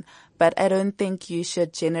situation. But I don't think you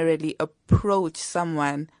should generally approach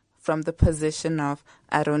someone from the position of,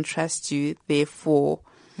 I don't trust you, therefore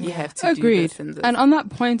you have to do Agreed. this and this. And on that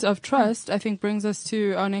point of trust, I think brings us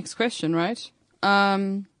to our next question, right?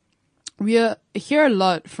 We hear a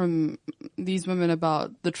lot from these women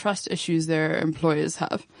about the trust issues their employers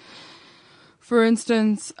have. For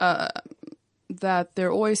instance, that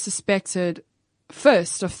they're always suspected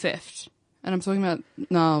first of theft. And I'm talking about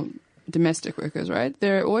now domestic workers, right?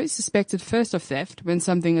 They're always suspected first of theft when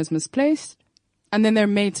something is misplaced, and then they're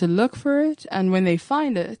made to look for it. And when they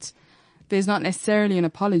find it, there's not necessarily an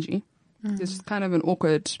apology. There's just kind of an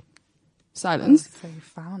awkward silence. So you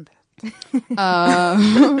found it.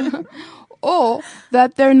 Or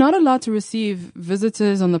that they're not allowed to receive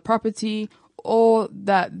visitors on the property, or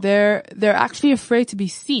that they're actually afraid to be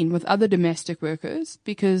seen with other domestic workers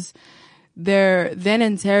because they're then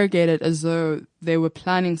interrogated as though they were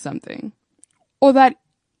planning something. Or that,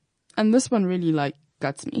 and this one really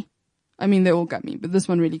guts me. I mean, they all gut me, but this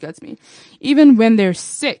one really guts me. Even when they're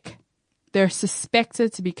sick, they're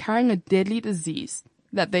suspected to be carrying a deadly disease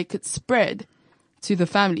that they could spread to the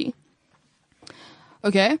family.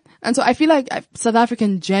 Okay? And so I feel like South Africa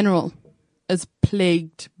in general is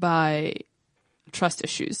plagued by trust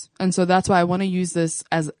issues. And so that's why I want to use this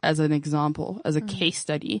as an example, as a case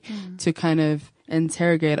study to kind of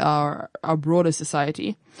interrogate our broader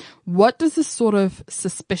society. What does this sort of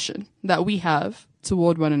suspicion that we have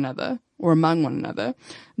toward one another or among one another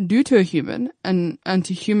do to a human and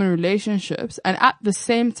to human relationships? And at the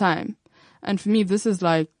same time, and for me, this is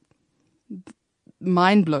like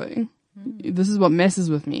mind blowing. This is what messes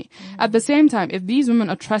with me. At the same time, if these women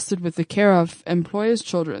are trusted with the care of employers'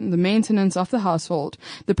 children, the maintenance of the household,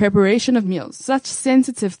 the preparation of meals, such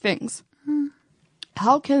sensitive things,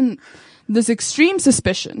 how can this extreme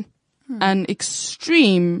suspicion and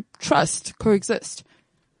extreme trust coexist?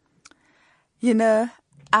 You know,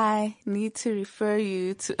 I need to refer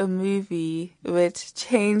you to a movie which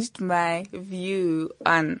changed my view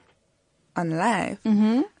on life.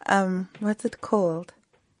 What's it called?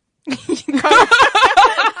 That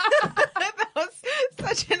was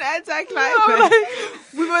such an anticlimax.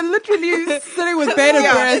 We were literally sitting with bated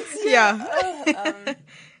breath. Yeah.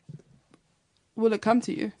 Will it come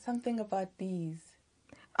to you? Something about bees.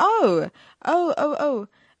 Oh.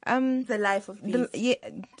 The Life of Bees.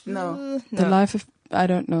 No. The life of, I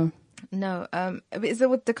don't know. No. Is it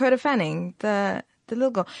with Dakota Fanning, the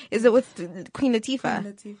little girl? Is it with Queen Latifah?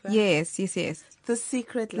 Queen Latifah. Yes. The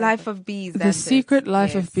Secret Life of Bees. The Secret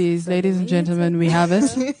Life of Bees. Ladies and gentlemen, we have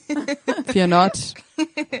it. Fear not.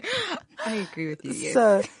 I agree with you. Yes.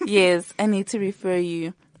 So, yes, I need to refer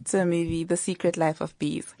you to a movie, The Secret Life of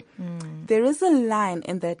Bees. There is a line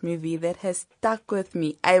in that movie that has stuck with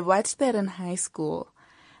me. I watched that in high school.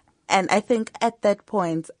 And I think at that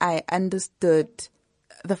point, I understood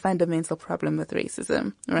the fundamental problem with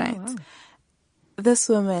racism, right? Oh, wow. This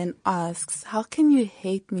woman asks, how can you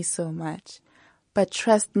hate me so much, but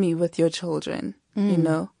trust me with your children? You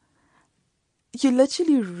know, you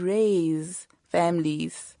literally raise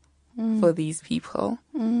families for these people.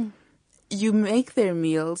 You make their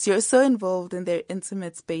meals. You're so involved in their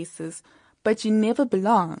intimate spaces, but you never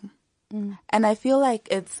belong. And I feel like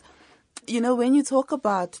it's, you know, when you talk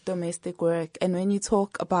about domestic work and when you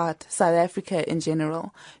talk about South Africa in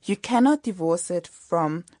general, you cannot divorce it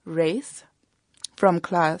from race, from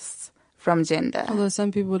class, from gender. Although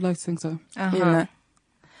some people would like to think so. You know,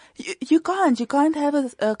 you can't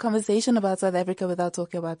have a conversation about South Africa without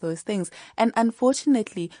talking about those things. And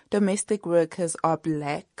unfortunately, domestic workers are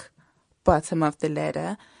black, bottom of the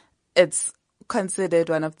ladder. It's considered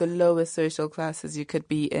one of the lowest social classes you could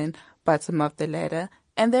be in, bottom of the ladder.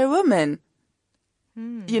 And they're women.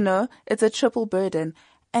 You know, it's a triple burden.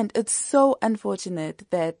 And it's so unfortunate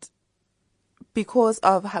that because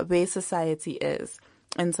of where society is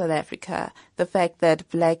in South Africa, the fact that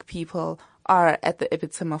black people are at the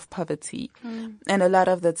epitome of poverty and a lot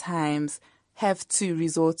of the times have to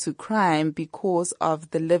resort to crime because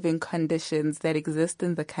of the living conditions that exist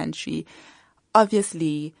in the country.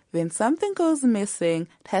 Obviously, when something goes missing,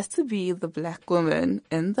 it has to be the black woman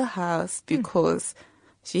in the house because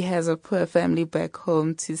she has a poor family back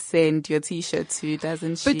home to send your T-shirt to,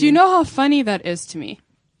 doesn't she? But do you know how funny that is to me?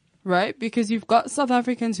 Right? Because you've got South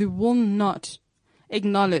Africans who will not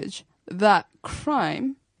acknowledge that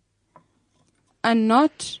crime, and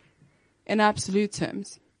not in absolute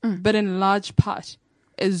terms, but in large part,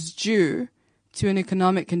 is due to an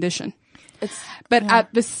economic condition. But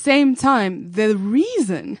at the same time, the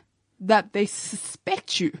reason that they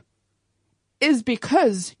suspect you is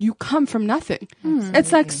because you come from nothing.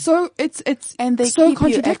 It's like and they so keep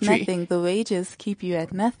contradictory. you at nothing. The wages keep you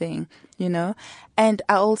at nothing, you know. And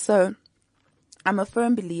I'm a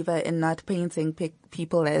firm believer in not painting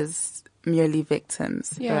people as merely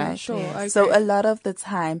victims. Yeah, right? sure. I So agree. a lot of the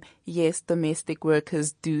time, yes, domestic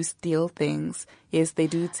workers do steal things. Yes, they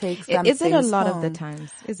do take some Is it a things lot of the home.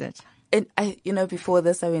 times? Is it? And before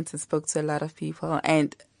this, I went and spoke to a lot of people,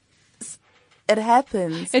 and it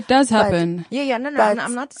happens. It does but- happen. Yeah. No. But-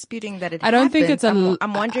 I'm not disputing that it I don't think happens. it's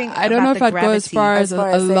I'm wondering. I don't know about if the I'd go as gravity. far as As far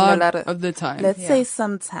a as saying lot of the time. Let's Yeah. say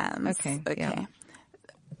sometimes. Okay, yeah.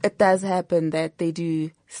 It does happen that they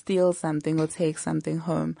do steal something or take something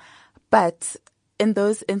home. But in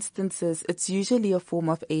those instances, it's usually a form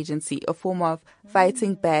of agency, a form of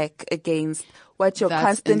fighting back against what you're That's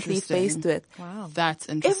constantly interesting. faced with. Wow. That's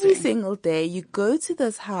interesting. Every single day, you go to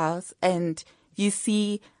this house and you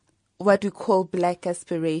see what we call black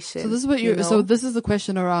aspiration. So this is what you know? So this is the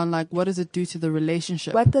question around, like, what does it do to the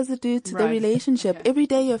relationship? What does it do to the Right. relationship? Okay. Every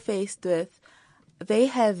day you're faced with, they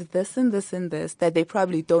have this and this and this that they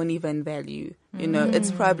probably don't even value. You know,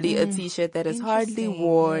 it's probably a T-shirt that is hardly Interesting,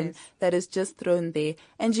 worn, yes. that is just thrown there.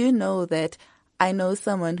 And you know that I know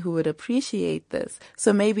someone who would appreciate this.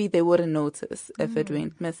 So maybe they wouldn't notice if it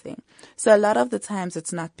went missing. So a lot of the times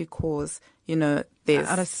it's not because, there's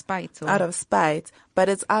Out of spite. out of spite, but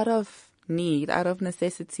it's out of need, out of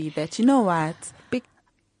necessity that, you know what?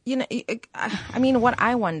 I mean, what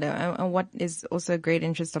I wonder, and what is also a great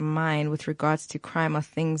interest of mine with regards to crime, are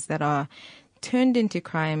things that are turned into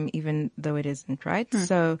crime even though it isn't, right?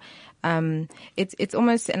 So it's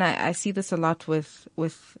almost, and I see this a lot with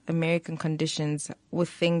American conditions, with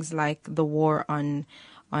things like the war on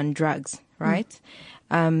drugs, right?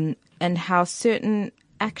 And how certain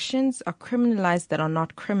actions are criminalized that are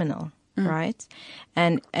not criminal, right?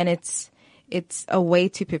 And it's a way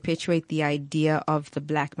to perpetuate the idea of the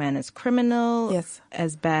black man as criminal, Yes.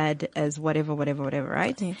 as bad, as whatever,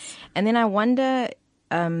 right? Yes. And then I wonder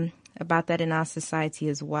about that in our society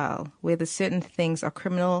as well, whether certain things are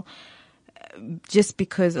criminal just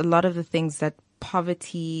because a lot of the things that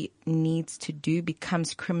poverty needs to do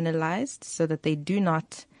becomes criminalized so that they do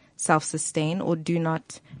not self-sustain or do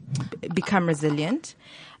not become resilient,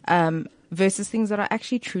 versus things that are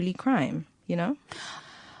actually truly crime,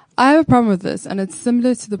 I have a problem with this, and it's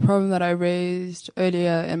similar to the problem that I raised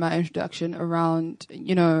earlier in my introduction around,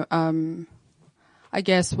 I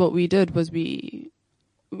guess what we did was we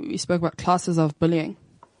spoke about classes of bullying.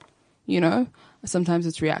 Sometimes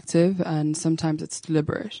it's reactive and sometimes it's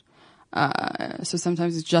deliberate. So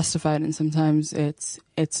sometimes it's justified and sometimes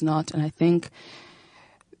it's not. And I think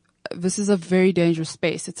this is a very dangerous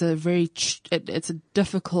space. It's it's a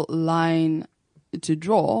difficult line to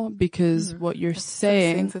draw because what you're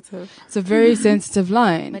saying, Sensitive. it's a very sensitive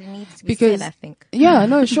line. But it needs to be said, I think. Yeah,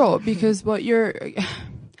 no, sure. Because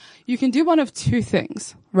you can do one of two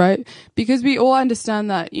things, right? Because we all understand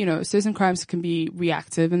that, certain crimes can be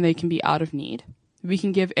reactive and they can be out of need. We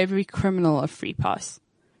can give every criminal a free pass,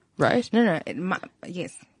 right? No,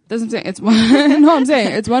 yes. That's what I'm saying. It's one, no, I'm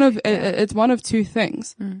saying it's one of two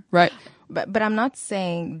things, right? But I'm not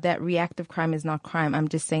saying that reactive crime is not crime. I'm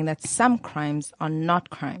just saying that some crimes are not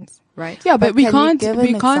crimes, right? Yeah, but we can you can't, give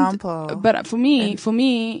an example? but for me,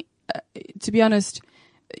 to be honest,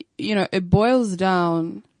 it boils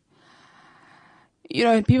down,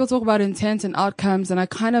 people talk about intent and outcomes, and I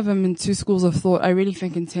kind of am in two schools of thought. I really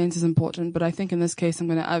think intent is important, but I think in this case, I'm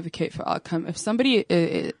going to advocate for outcome. If somebody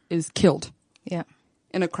is killed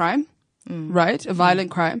in a crime, right, a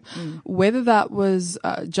violent crime, whether that was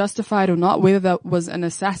justified or not, whether that was an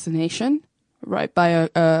assassination, right, by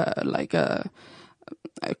a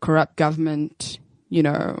corrupt government, I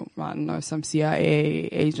don't know, some CIA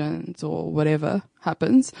agent or whatever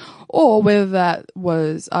happens, or whether that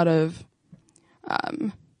was out of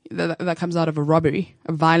that comes out of a robbery,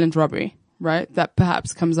 a violent robbery, right? That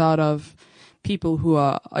perhaps comes out of people who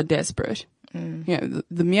are desperate. The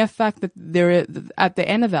mere fact that at the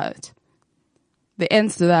end of that, the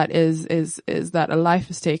ends to that is that a life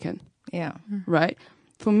is taken. Yeah. Right?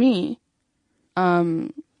 For me, I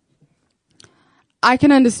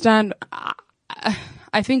can understand.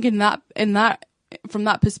 I think in that from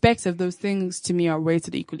that perspective, those things to me are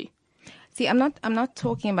weighted equally. See, I'm not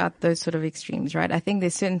talking about those sort of extremes, right? I think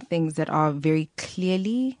there's certain things that are very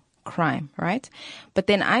clearly crime, right? But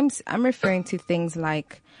then I'm referring to things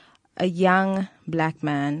like a young black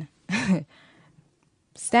man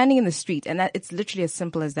standing in the street, and that it's literally as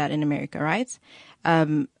simple as that in America, right?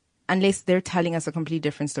 Unless they're telling us a completely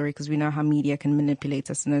different story, because we know how media can manipulate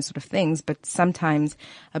us and those sort of things. But sometimes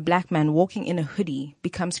a black man walking in a hoodie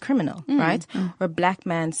becomes criminal, right? Or a black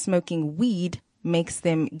man smoking weed makes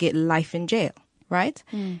them get life in jail, right?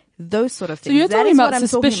 Those sort of things. So you're talking about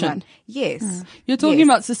suspicion. Talking about. Yes. You're talking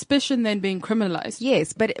about suspicion then being criminalized.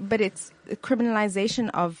 Yes, but it's a criminalization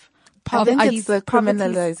of I think poverty. it's the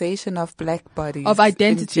criminalization of black bodies. Of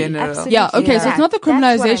identity. In general. Absolutely. Yeah, okay, so Yeah. it's not the That's what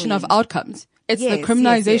I criminalization of mean. outcomes. It's the Yes,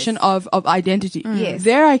 criminalization yes. of identity. Yes.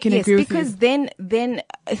 There I can yes, agree with you. because then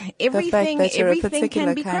everything that you're a everything can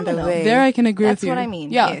particular be kind of criminal. way. There I can agree That's with you. what I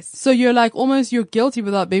mean, Yeah. yes. So you're like almost you're guilty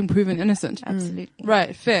without being proven innocent. Absolutely.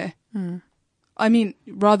 Right, fair. I mean,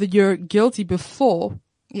 rather you're guilty before.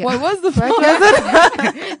 Yeah. What was the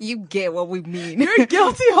fuck? You get what we mean. You're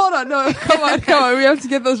guilty. Hold on, no, come on. We have to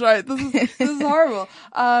get this right. This is horrible.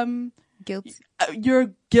 Guilty.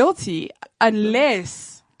 You're guilty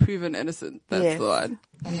unless proven innocent. That's Yes. the one.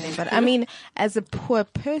 But I mean, as a poor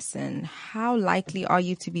person, how likely are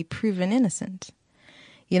you to be proven innocent?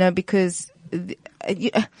 Because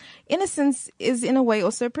innocence is in a way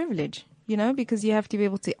also a privilege, because you have to be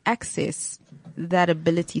able to access that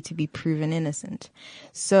ability to be proven innocent.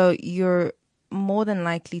 So you're more than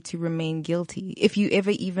likely to remain guilty if you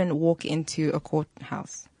ever even walk into a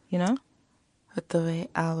courthouse, With the way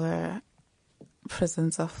our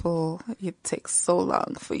prisons are full. It takes so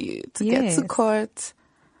long for you to get to Yes. court.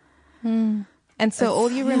 And so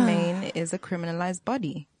all you remain is a criminalized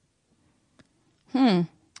body. Yo.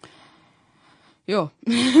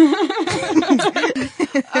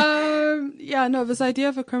 Yeah, no, this idea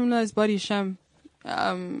of a criminalized body, Sham,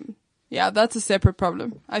 yeah, that's a separate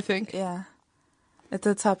problem, I think. Yeah. It's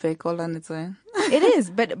a topic all on its own. It is,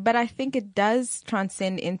 but I think it does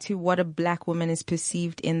transcend into what a black woman is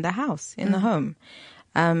perceived in the house, in the home.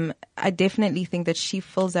 I definitely think that she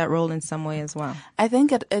fills that role in some way as well. I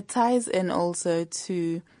think it ties in also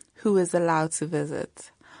to who is allowed to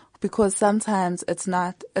visit, because sometimes it's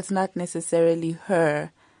not necessarily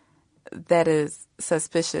her that is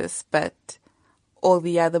suspicious, but all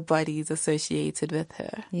the other bodies associated with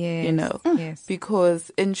her. Yes. You know, Yes.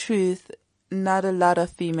 because in truth, not a lot of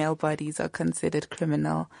female bodies are considered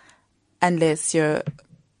criminal unless you're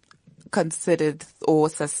considered or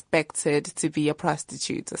suspected to be a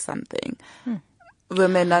prostitute or something.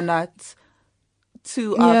 Women are not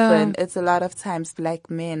too often. It's a lot of times black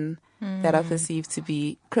men that are perceived to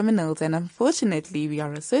be criminals, and unfortunately we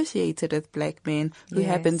are associated with black men who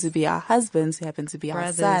happen to be our husbands, who happen to be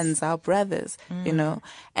Brothers. our sons, our brothers, you know,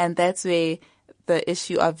 and that's where the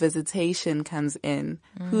issue of visitation comes in.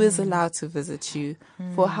 Who is allowed to visit you?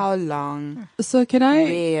 For how long? So can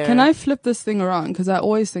Where? I flip this thing around? Because I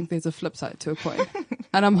always think there's a flip side to a coin.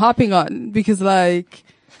 And I'm hopping on because like,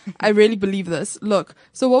 I really believe this. Look,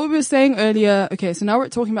 so what we were saying earlier, okay, so now we're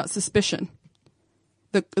talking about suspicion.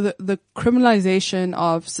 The criminalization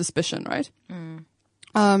of suspicion, right?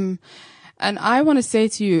 And I want to say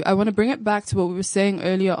to you, I want to bring it back to what we were saying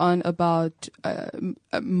earlier on about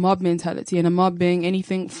mob mentality, and a mob being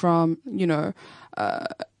anything from, you know,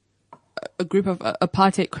 a group of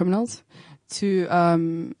apartheid criminals to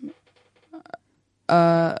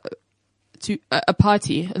a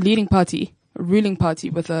party, a leading party, a ruling party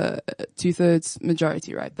with a 2/3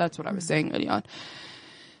 majority, right? That's what I was saying earlier on.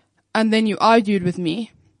 And then you argued with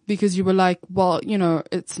me because you were like, well, you know,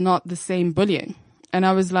 it's not the same bullying. And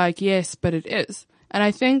I was like, yes, but it is. And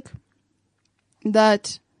I think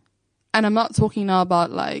that, and I'm not talking now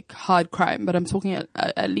about like hard crime, but I'm talking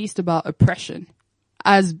at least about oppression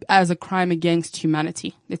as a crime against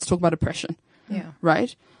humanity. Let's talk about oppression. Yeah.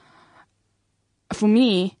 Right? For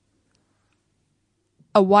me,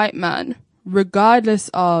 a white man, regardless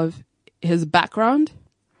of his background,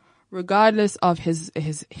 regardless of his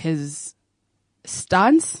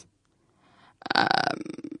stance,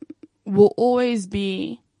 will always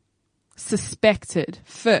be suspected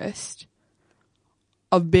first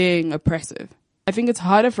of being oppressive. I think it's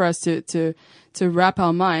harder for us to wrap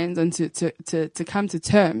our minds and to come to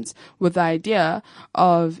terms with the idea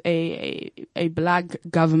of a black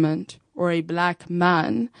government or a black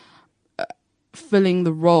man filling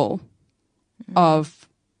the role of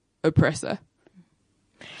oppressor.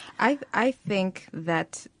 I think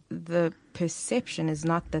that the perception is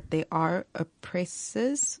not that they are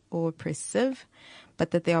oppressors or oppressive,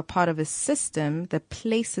 but that they are part of a system that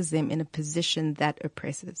places them in a position that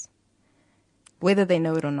oppresses, whether they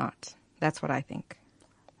know it or not. That's what I think.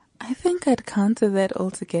 I think I'd counter that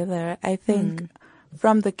altogether. I think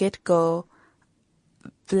from the get-go,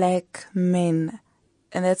 black men,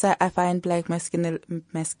 and that's why I find black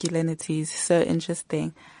masculinity so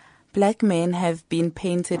interesting. Black men have been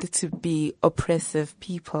painted to be oppressive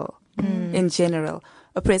people in general.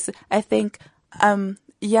 Oppressive. I think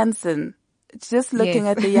Janssen, just looking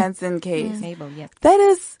Yes. at the Janssen case, Table, yeah. that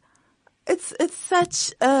is, it's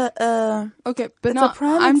such a Okay, but It's now a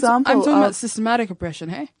prime I'm example talking about of- systematic oppression,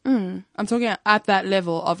 hey? I'm talking at that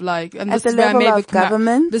level of like, and At this the is where I level made of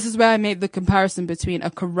government? This is where I made the comparison between a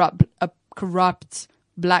corrupt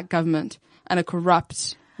black government and a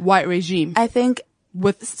corrupt white regime I think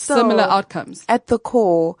with so- similar outcomes. at the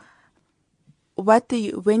core,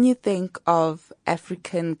 when you think of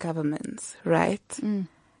African governments, right?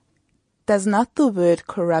 Does not the word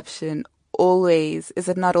corruption is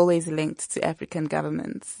it not always linked to African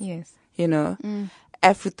governments? Yes. You know,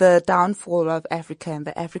 the downfall of Africa and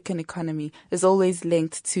the African economy is always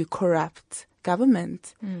linked to corrupt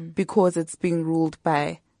government because it's being ruled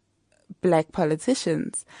by black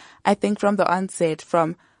politicians. I think from the onset,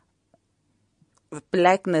 from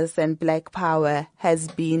blackness and black power has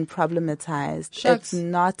been problematized. Shucks. It's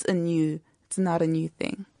not a new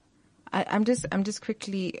thing. I'm just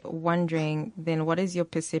quickly wondering then, what is your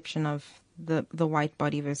perception of the white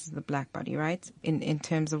body versus the black body, right? In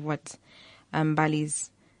terms of what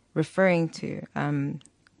Bali's referring to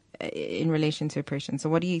in relation to oppression. So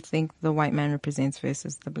what do you think the white man represents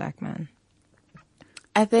versus the black man?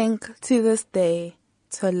 I think to this day,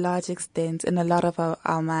 to a large extent, in a lot of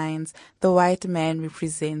our minds, the white man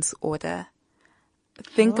represents order.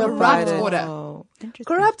 Think about it. Order. Oh, interesting.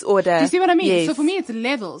 Corrupt order. Do you see what I mean? Yes. So for me, it's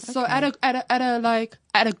levels. So at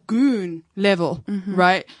a goon level,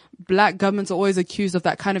 right? Black governments are always accused of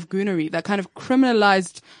that kind of goonery, that kind of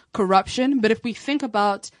criminalized corruption. But if we think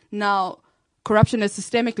about now corruption at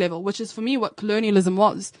systemic level, which is for me what colonialism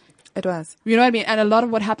was, It was. you know what I mean? And a lot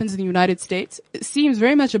of what happens in the United States, it seems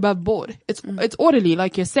very much above board. It's orderly,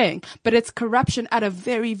 like you're saying, but it's corruption at a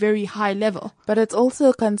very, very high level. But it's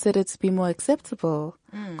also considered to be more acceptable.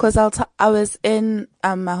 Because I was in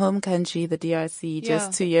my home country, the DRC,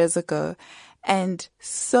 just 2 years ago. And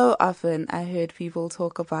so often I heard people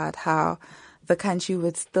talk about how the country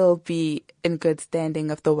would still be in good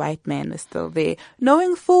standing if the white man was still there,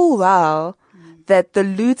 knowing full well that the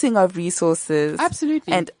looting of resources.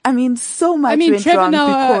 Absolutely. And I mean, so much went Trevor wrong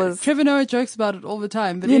because. Trevor Noah jokes about it all the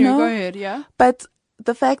time, but You anyway, know? go ahead, yeah? But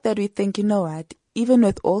the fact that we think, you know what, even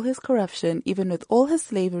with all his corruption, even with all his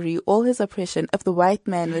slavery, all his oppression, if the white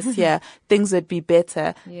man was here, things would be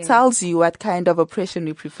better, tells you what kind of oppression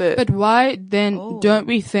we prefer. But why then don't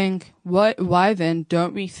we think, why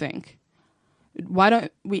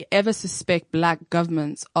don't we ever suspect black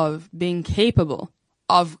governments of being capable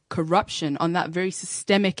of corruption on that very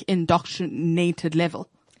systemic, indoctrinated level?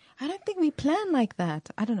 I don't think we plan like that.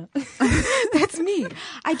 I don't know. That's me.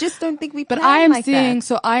 I just don't think we plan But I am like seeing, that.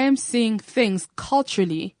 so I am seeing things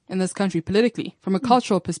culturally in this country, politically, from a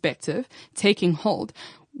cultural perspective, taking hold,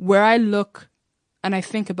 where I look and I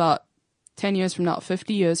think about 10 years from now,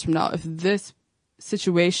 50 years from now, if this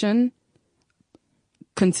situation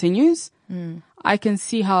continues, I can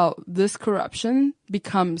see how this corruption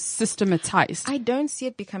becomes systematized. I don't see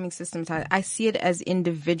it becoming systematized. I see it as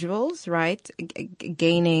individuals, right?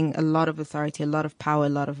 Gaining a lot of authority, a lot of power, a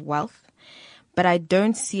lot of wealth. But I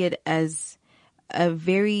don't see it as a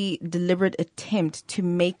very deliberate attempt to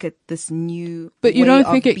make it this new But you way don't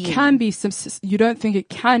of think it being. can be you don't think it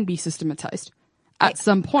can be systematized at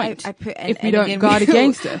some point if we don't again, guard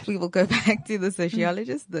against it? We will go back to the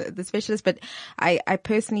sociologist, the specialist, but I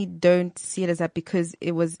personally don't see it as that because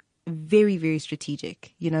it was very, very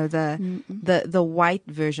strategic. You know, the white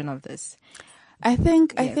version of this. I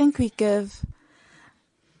think we give,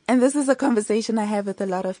 and this is a conversation I have with a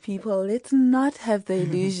lot of people, let's not have the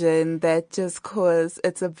illusion that just cause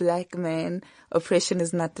it's a black man, oppression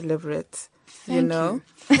is not deliberate. Thank you.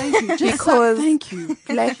 Because Thank you.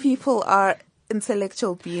 black people are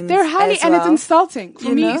intellectual beings. They're highly, as and well. it's insulting for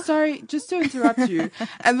You me. know? Sorry, just to interrupt you,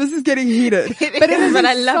 and this is getting heated, but it is but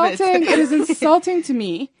I love it. insulting. It is insulting to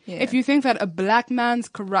me Yeah. if you think that a black man's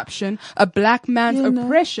corruption, a black man's You know?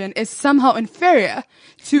 oppression is somehow inferior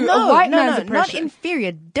to a white man's not oppression.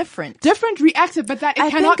 inferior, different. Different, reactive, but that it I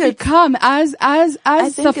cannot think it's- become as think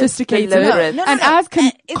it's sophisticated deliberate. No, and no. as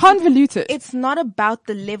It's- convoluted. It's not about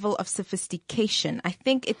the level of sophistication. I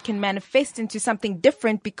think it can manifest into something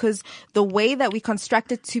different because the way that we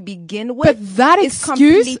construct it to begin with But that is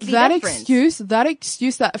completely different. excuse,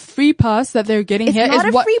 that free pass that they're getting It's here not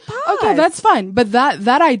is a what. free pass. Okay, that's fine. But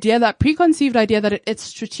that idea, that preconceived idea that it's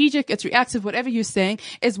strategic, it's reactive, whatever you're saying,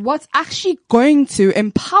 is what's actually going to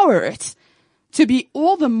empower it to be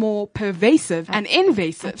all the more pervasive and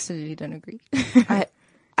invasive. Absolutely don't agree.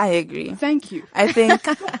 I agree. Thank you. I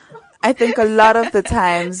think a lot of the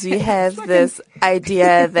times we have this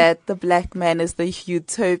idea that the black man is the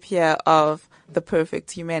utopia of the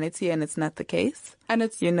perfect humanity, and it's not the case. And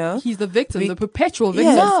it's, You know? he's the victim, We- the perpetual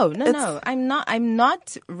victim. Yes. No. I'm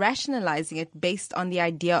not rationalizing it based on the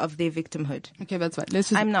idea of their victimhood. Okay, that's fine. Let's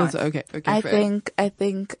just. I'm not. Okay. I fair.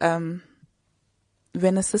 think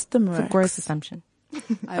when a system It's a gross works, assumption.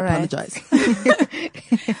 I Right. apologize.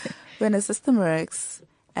 when a system works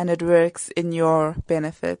and it works in your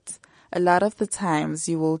benefit, a lot of the times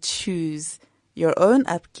you will choose your own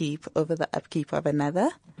upkeep over the upkeep of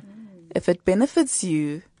another. If it benefits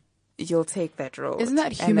you, you'll take that road. Isn't that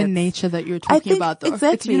And human it's- nature that you're I talking think about, though?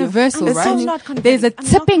 exactly. It's universal, I'm right? so not convinced. There's a I'm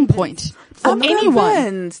not tipping convinced. point for I'm anyone.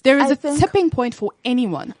 convinced. There is I a think- tipping point for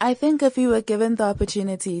anyone. I think if we were given the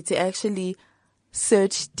opportunity to actually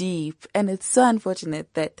search deep, and it's so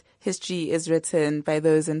unfortunate that history is written by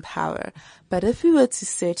those in power, but if we were to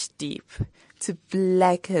search deep to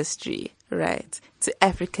black history, right, to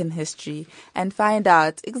African history, and find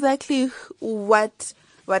out exactly what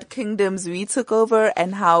kingdoms we took over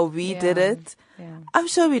and how we did it, I'm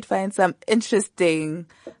sure we'd find some interesting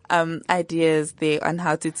ideas there on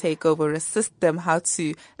how to take over a system, how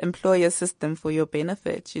to employ a system for your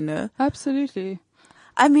benefit, you know? Absolutely.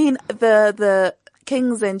 I mean, the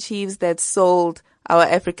kings and chiefs that sold our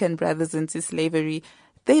African brothers into slavery,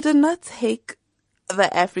 they did not take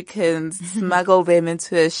the Africans, smuggle them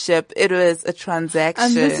into a ship. It was a transaction.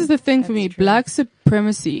 And this is the thing for me. Black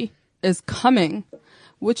supremacy is coming,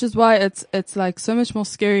 which is why it's like so much more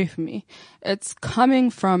scary for me. It's coming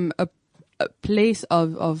from a place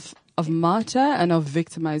of martyr and of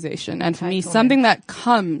victimization. And for me, something that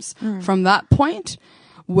comes from that point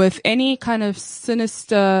with any kind of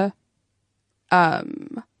sinister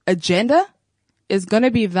agenda is going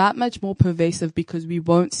to be that much more pervasive because we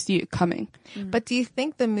won't see it coming. But do you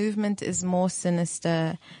think the movement is more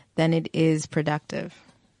sinister than it is productive?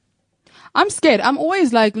 I'm scared. I'm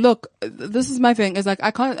always like, look, this is my thing. It's like,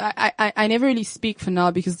 I never really speak for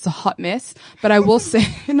now because it's a hot mess, but I will say,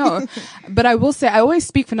 I always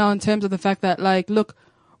speak for now in terms of the fact that like, look,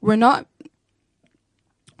 we're not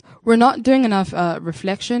doing enough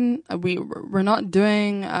reflection. We're not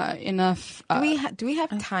doing enough. Do we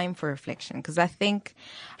have time for reflection? Because I think,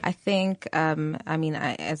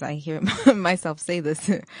 as I hear myself say this,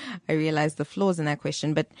 I realize the flaws in that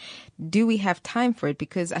question. But do we have time for it?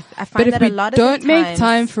 Because I find that a lot of the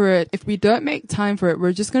times, if we don't make time for it,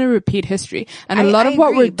 we're just going to repeat history. And a lot of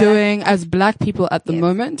what we're doing as Black people at the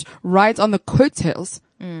moment rides on the coattails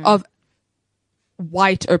of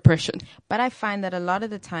white oppression. But I find that a lot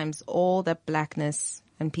of the times all that Blackness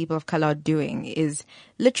and people of color are doing is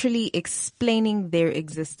literally explaining their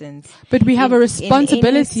existence. But we have a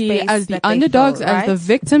responsibility as the underdogs, as the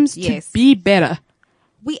victims, to be better.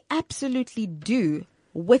 We absolutely do,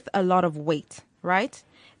 with a lot of weight, right?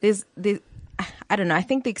 There's I don't know, I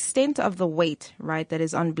think the extent of the weight, right, that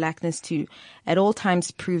is on Blackness to at all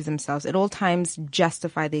times prove themselves, at all times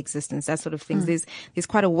justify their existence, that sort of things. There's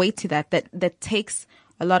quite a weight to that takes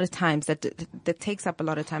a lot of times, that takes up a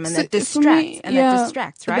lot of time, and that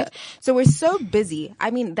distracts, right? So we're so busy.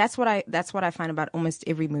 I mean, that's what I find about almost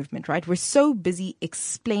every movement, right? We're so busy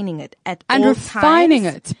explaining it at all times. And refining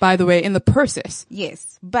it, by the way, in the process.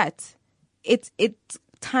 Yes, but it's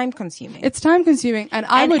time consuming. It's time consuming, and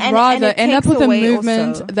I would rather end up with a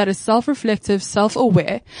movement that is self-reflective,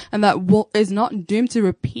 self-aware, and that is not doomed to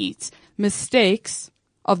repeat mistakes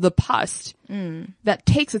of the past, that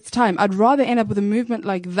takes its time. I'd rather end up with a movement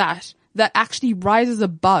like that actually rises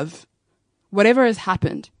above whatever has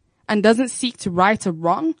happened and doesn't seek to right a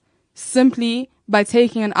wrong simply by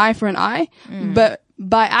taking an eye for an eye, but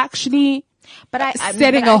by actually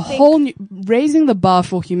raising the bar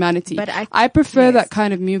for humanity. But I prefer that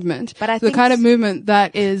kind of movement. But the kind of movement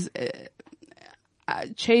that is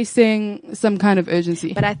chasing some kind of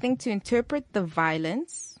urgency. But I think to interpret the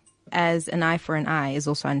violence as an eye for an eye is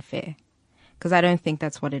also unfair, because I don't think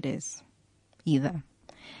that's what it is either.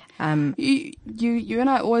 You and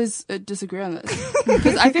I always disagree on this,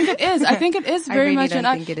 because I think it is. I think it is very much an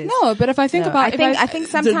eye. No, but if I think about, I think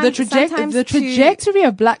sometimes the trajectory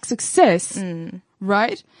of Black success,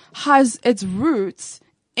 right, has its roots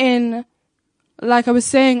in, like I was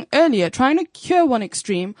saying earlier, trying to cure one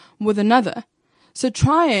extreme with another. So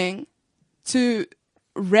trying to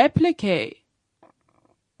replicate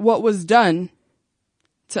what was done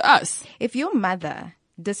to us. If your mother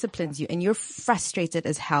disciplines you and you're frustrated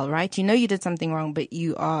as hell, right? You know you did something wrong, but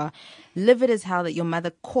you are livid as hell that your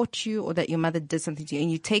mother caught you or that your mother did something to you,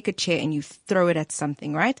 and you take a chair and you throw it at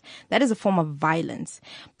something, right? That is a form of violence.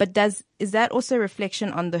 But is that also a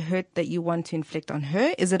reflection on the hurt that you want to inflict on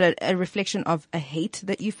her? Is it a reflection of a hate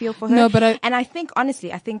that you feel for her? No, but and I think, honestly,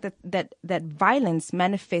 that violence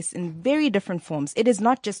manifests in very different forms. It is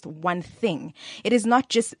not just one thing. It is not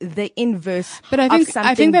just the inverse of something bad.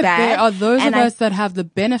 I think that there are those of us that have the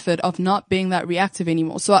benefit of not being that reactive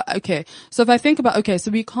anymore. So, so if I think about,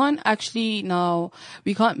 so we can't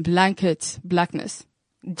blanket Blackness.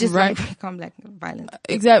 Just right? Like we can't blanket violence.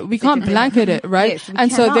 Exactly. We can't blanket it, right? Yes,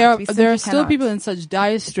 and so there are still people in such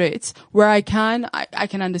dire straits where I can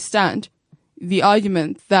understand the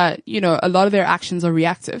argument that, a lot of their actions are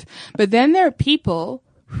reactive. But then there are people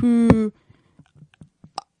who,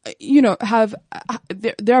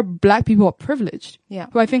 there are Black people who are privileged,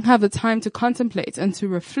 who I think have the time to contemplate and to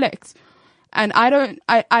reflect. And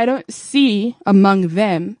I don't see among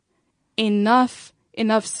them enough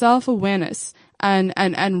self-awareness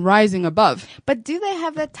and rising above. But do they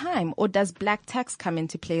have that time, or does black tax come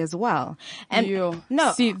into play as well? And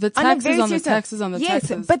no, see, the taxes on the taxes on the taxes.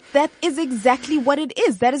 Yes, but that is exactly what it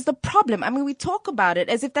is. That is the problem. I mean, we talk about it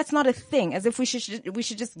as if that's not a thing, as if we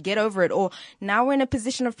should just get over it. Or now we're in a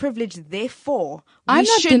position of privilege, therefore I'm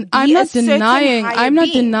not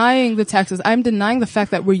denying the taxes. I'm denying the fact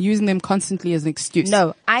that we're using them constantly as an excuse.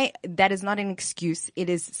 No, that is not an excuse. It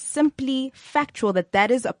is simply factual that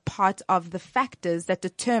is a part of the factors that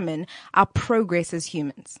determine our progress as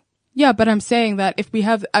humans. Yeah, but I'm saying that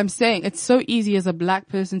I'm saying it's so easy as a black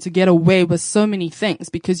person to get away with so many things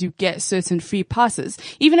because you get certain free passes,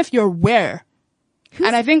 even if you're aware.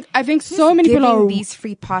 And I think so many people are these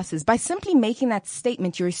free passes by simply making that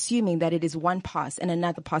statement. You're assuming that it is one pass and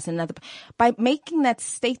another pass and another. By making that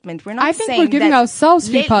statement, we're not. I think saying we're giving ourselves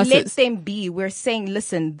free passes. Let them be. We're saying,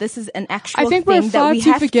 listen, this is an actual. I think thing we're far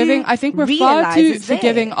too forgiving. I think we're far too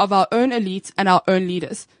forgiving of our own elites and our own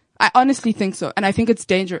leaders. I honestly think so, and I think it's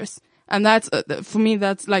dangerous. And that's for me.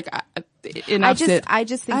 That's like enough said. I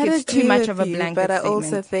just think it's too much of a blanket But I statement.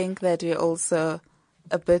 also think that we're also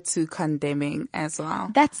a bit too condemning as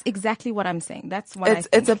well. That's exactly what I'm saying. That's what I think.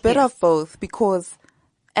 It's a bit yes. of both, because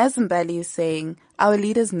as Mbali is saying, our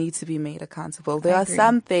leaders need to be made accountable. There are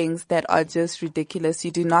some things that are just ridiculous.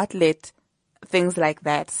 You do not let things like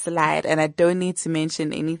that slide. And I don't need to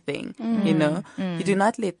mention anything, you know. You do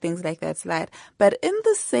not let things like that slide. But in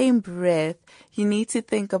the same breath, you need to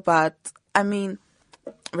think about, I mean,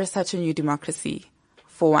 we're such a new democracy,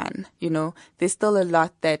 for one, you know. There's still a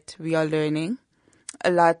lot that we are learning. A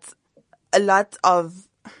lot of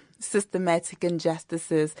systematic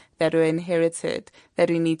injustices that were inherited that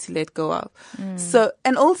we need to let go of. So,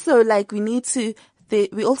 and also like we also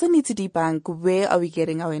need to debunk, where are we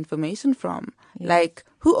getting our information from? Yes. Like,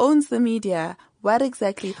 who owns the media? What is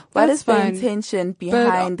the intention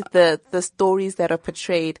behind the stories that are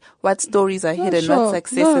portrayed? What stories are hidden? Sure. What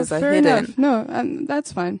successes are hidden? Enough. No, and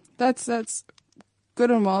that's fine. That's good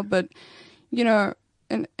and well, but you know,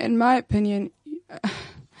 in my opinion,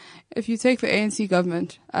 if you take the ANC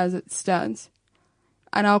government as it stands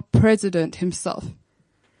and our president himself,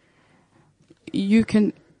 you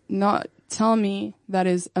can not tell me that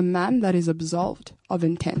is a man that is absolved of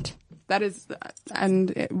intent. That is,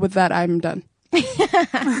 and with that, I'm done.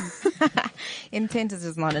 Intent is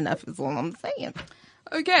just not enough, is all I'm saying.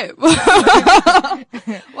 Okay.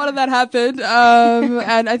 What of that happened?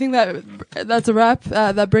 And I think that's a wrap.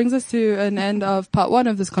 That brings us to an end of part one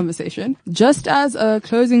of this conversation. Just as a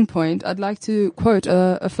closing point, I'd like to quote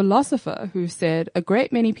a philosopher who said, "A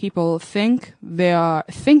great many people think they are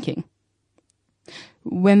thinking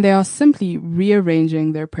when they are simply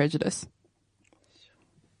rearranging their prejudice."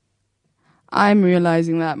 I'm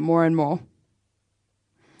realizing that more and more,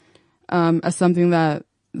 as something that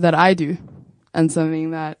I do. And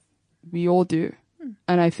something that we all do.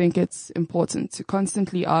 And I think it's important to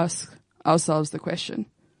constantly ask ourselves the question,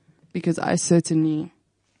 because I certainly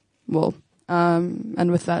will. And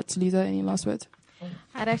with that, Lisa, any last words?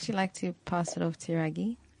 I'd actually like to pass it off to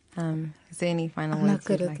Raggy. Is there any final I'm words?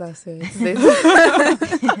 not good at last words.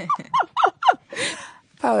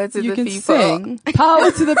 Power to you the can people. Sing.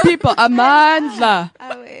 Power to the people. Amandla.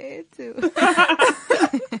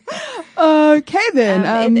 Okay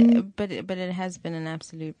then. But it has been an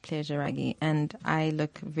absolute pleasure, Raggy, and I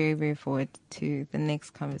look very, very forward to the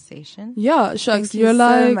next conversation. Yeah, shucks. Thank you so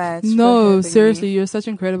like, much no, for seriously, me. You're such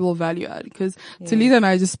incredible value add, because Talita and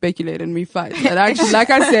I just speculate and we fight. And actually,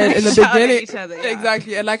 like I said in the beginning, each other, yeah.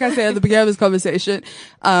 Exactly. And like I said at the beginning of this conversation,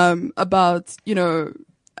 about, you know,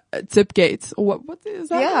 Tipgate. What is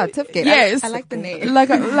that? Yeah, Tipgate. Yes. I like the name. Like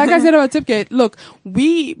I said about Tipgate, look,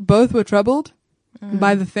 we both were troubled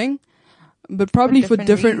by the thing, but probably for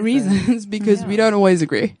different reasons because we don't always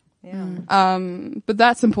agree. Yeah. But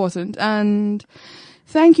that's important. And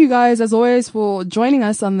thank you guys, as always, for joining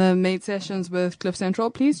us on the Made Sessions with Cliff Central.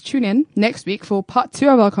 Please tune in next week for part 2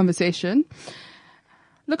 of our conversation.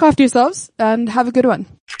 Look after yourselves and have a good one.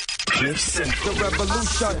 Cliff Central. I've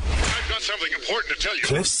got something important to tell you.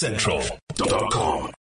 CliffCentral.com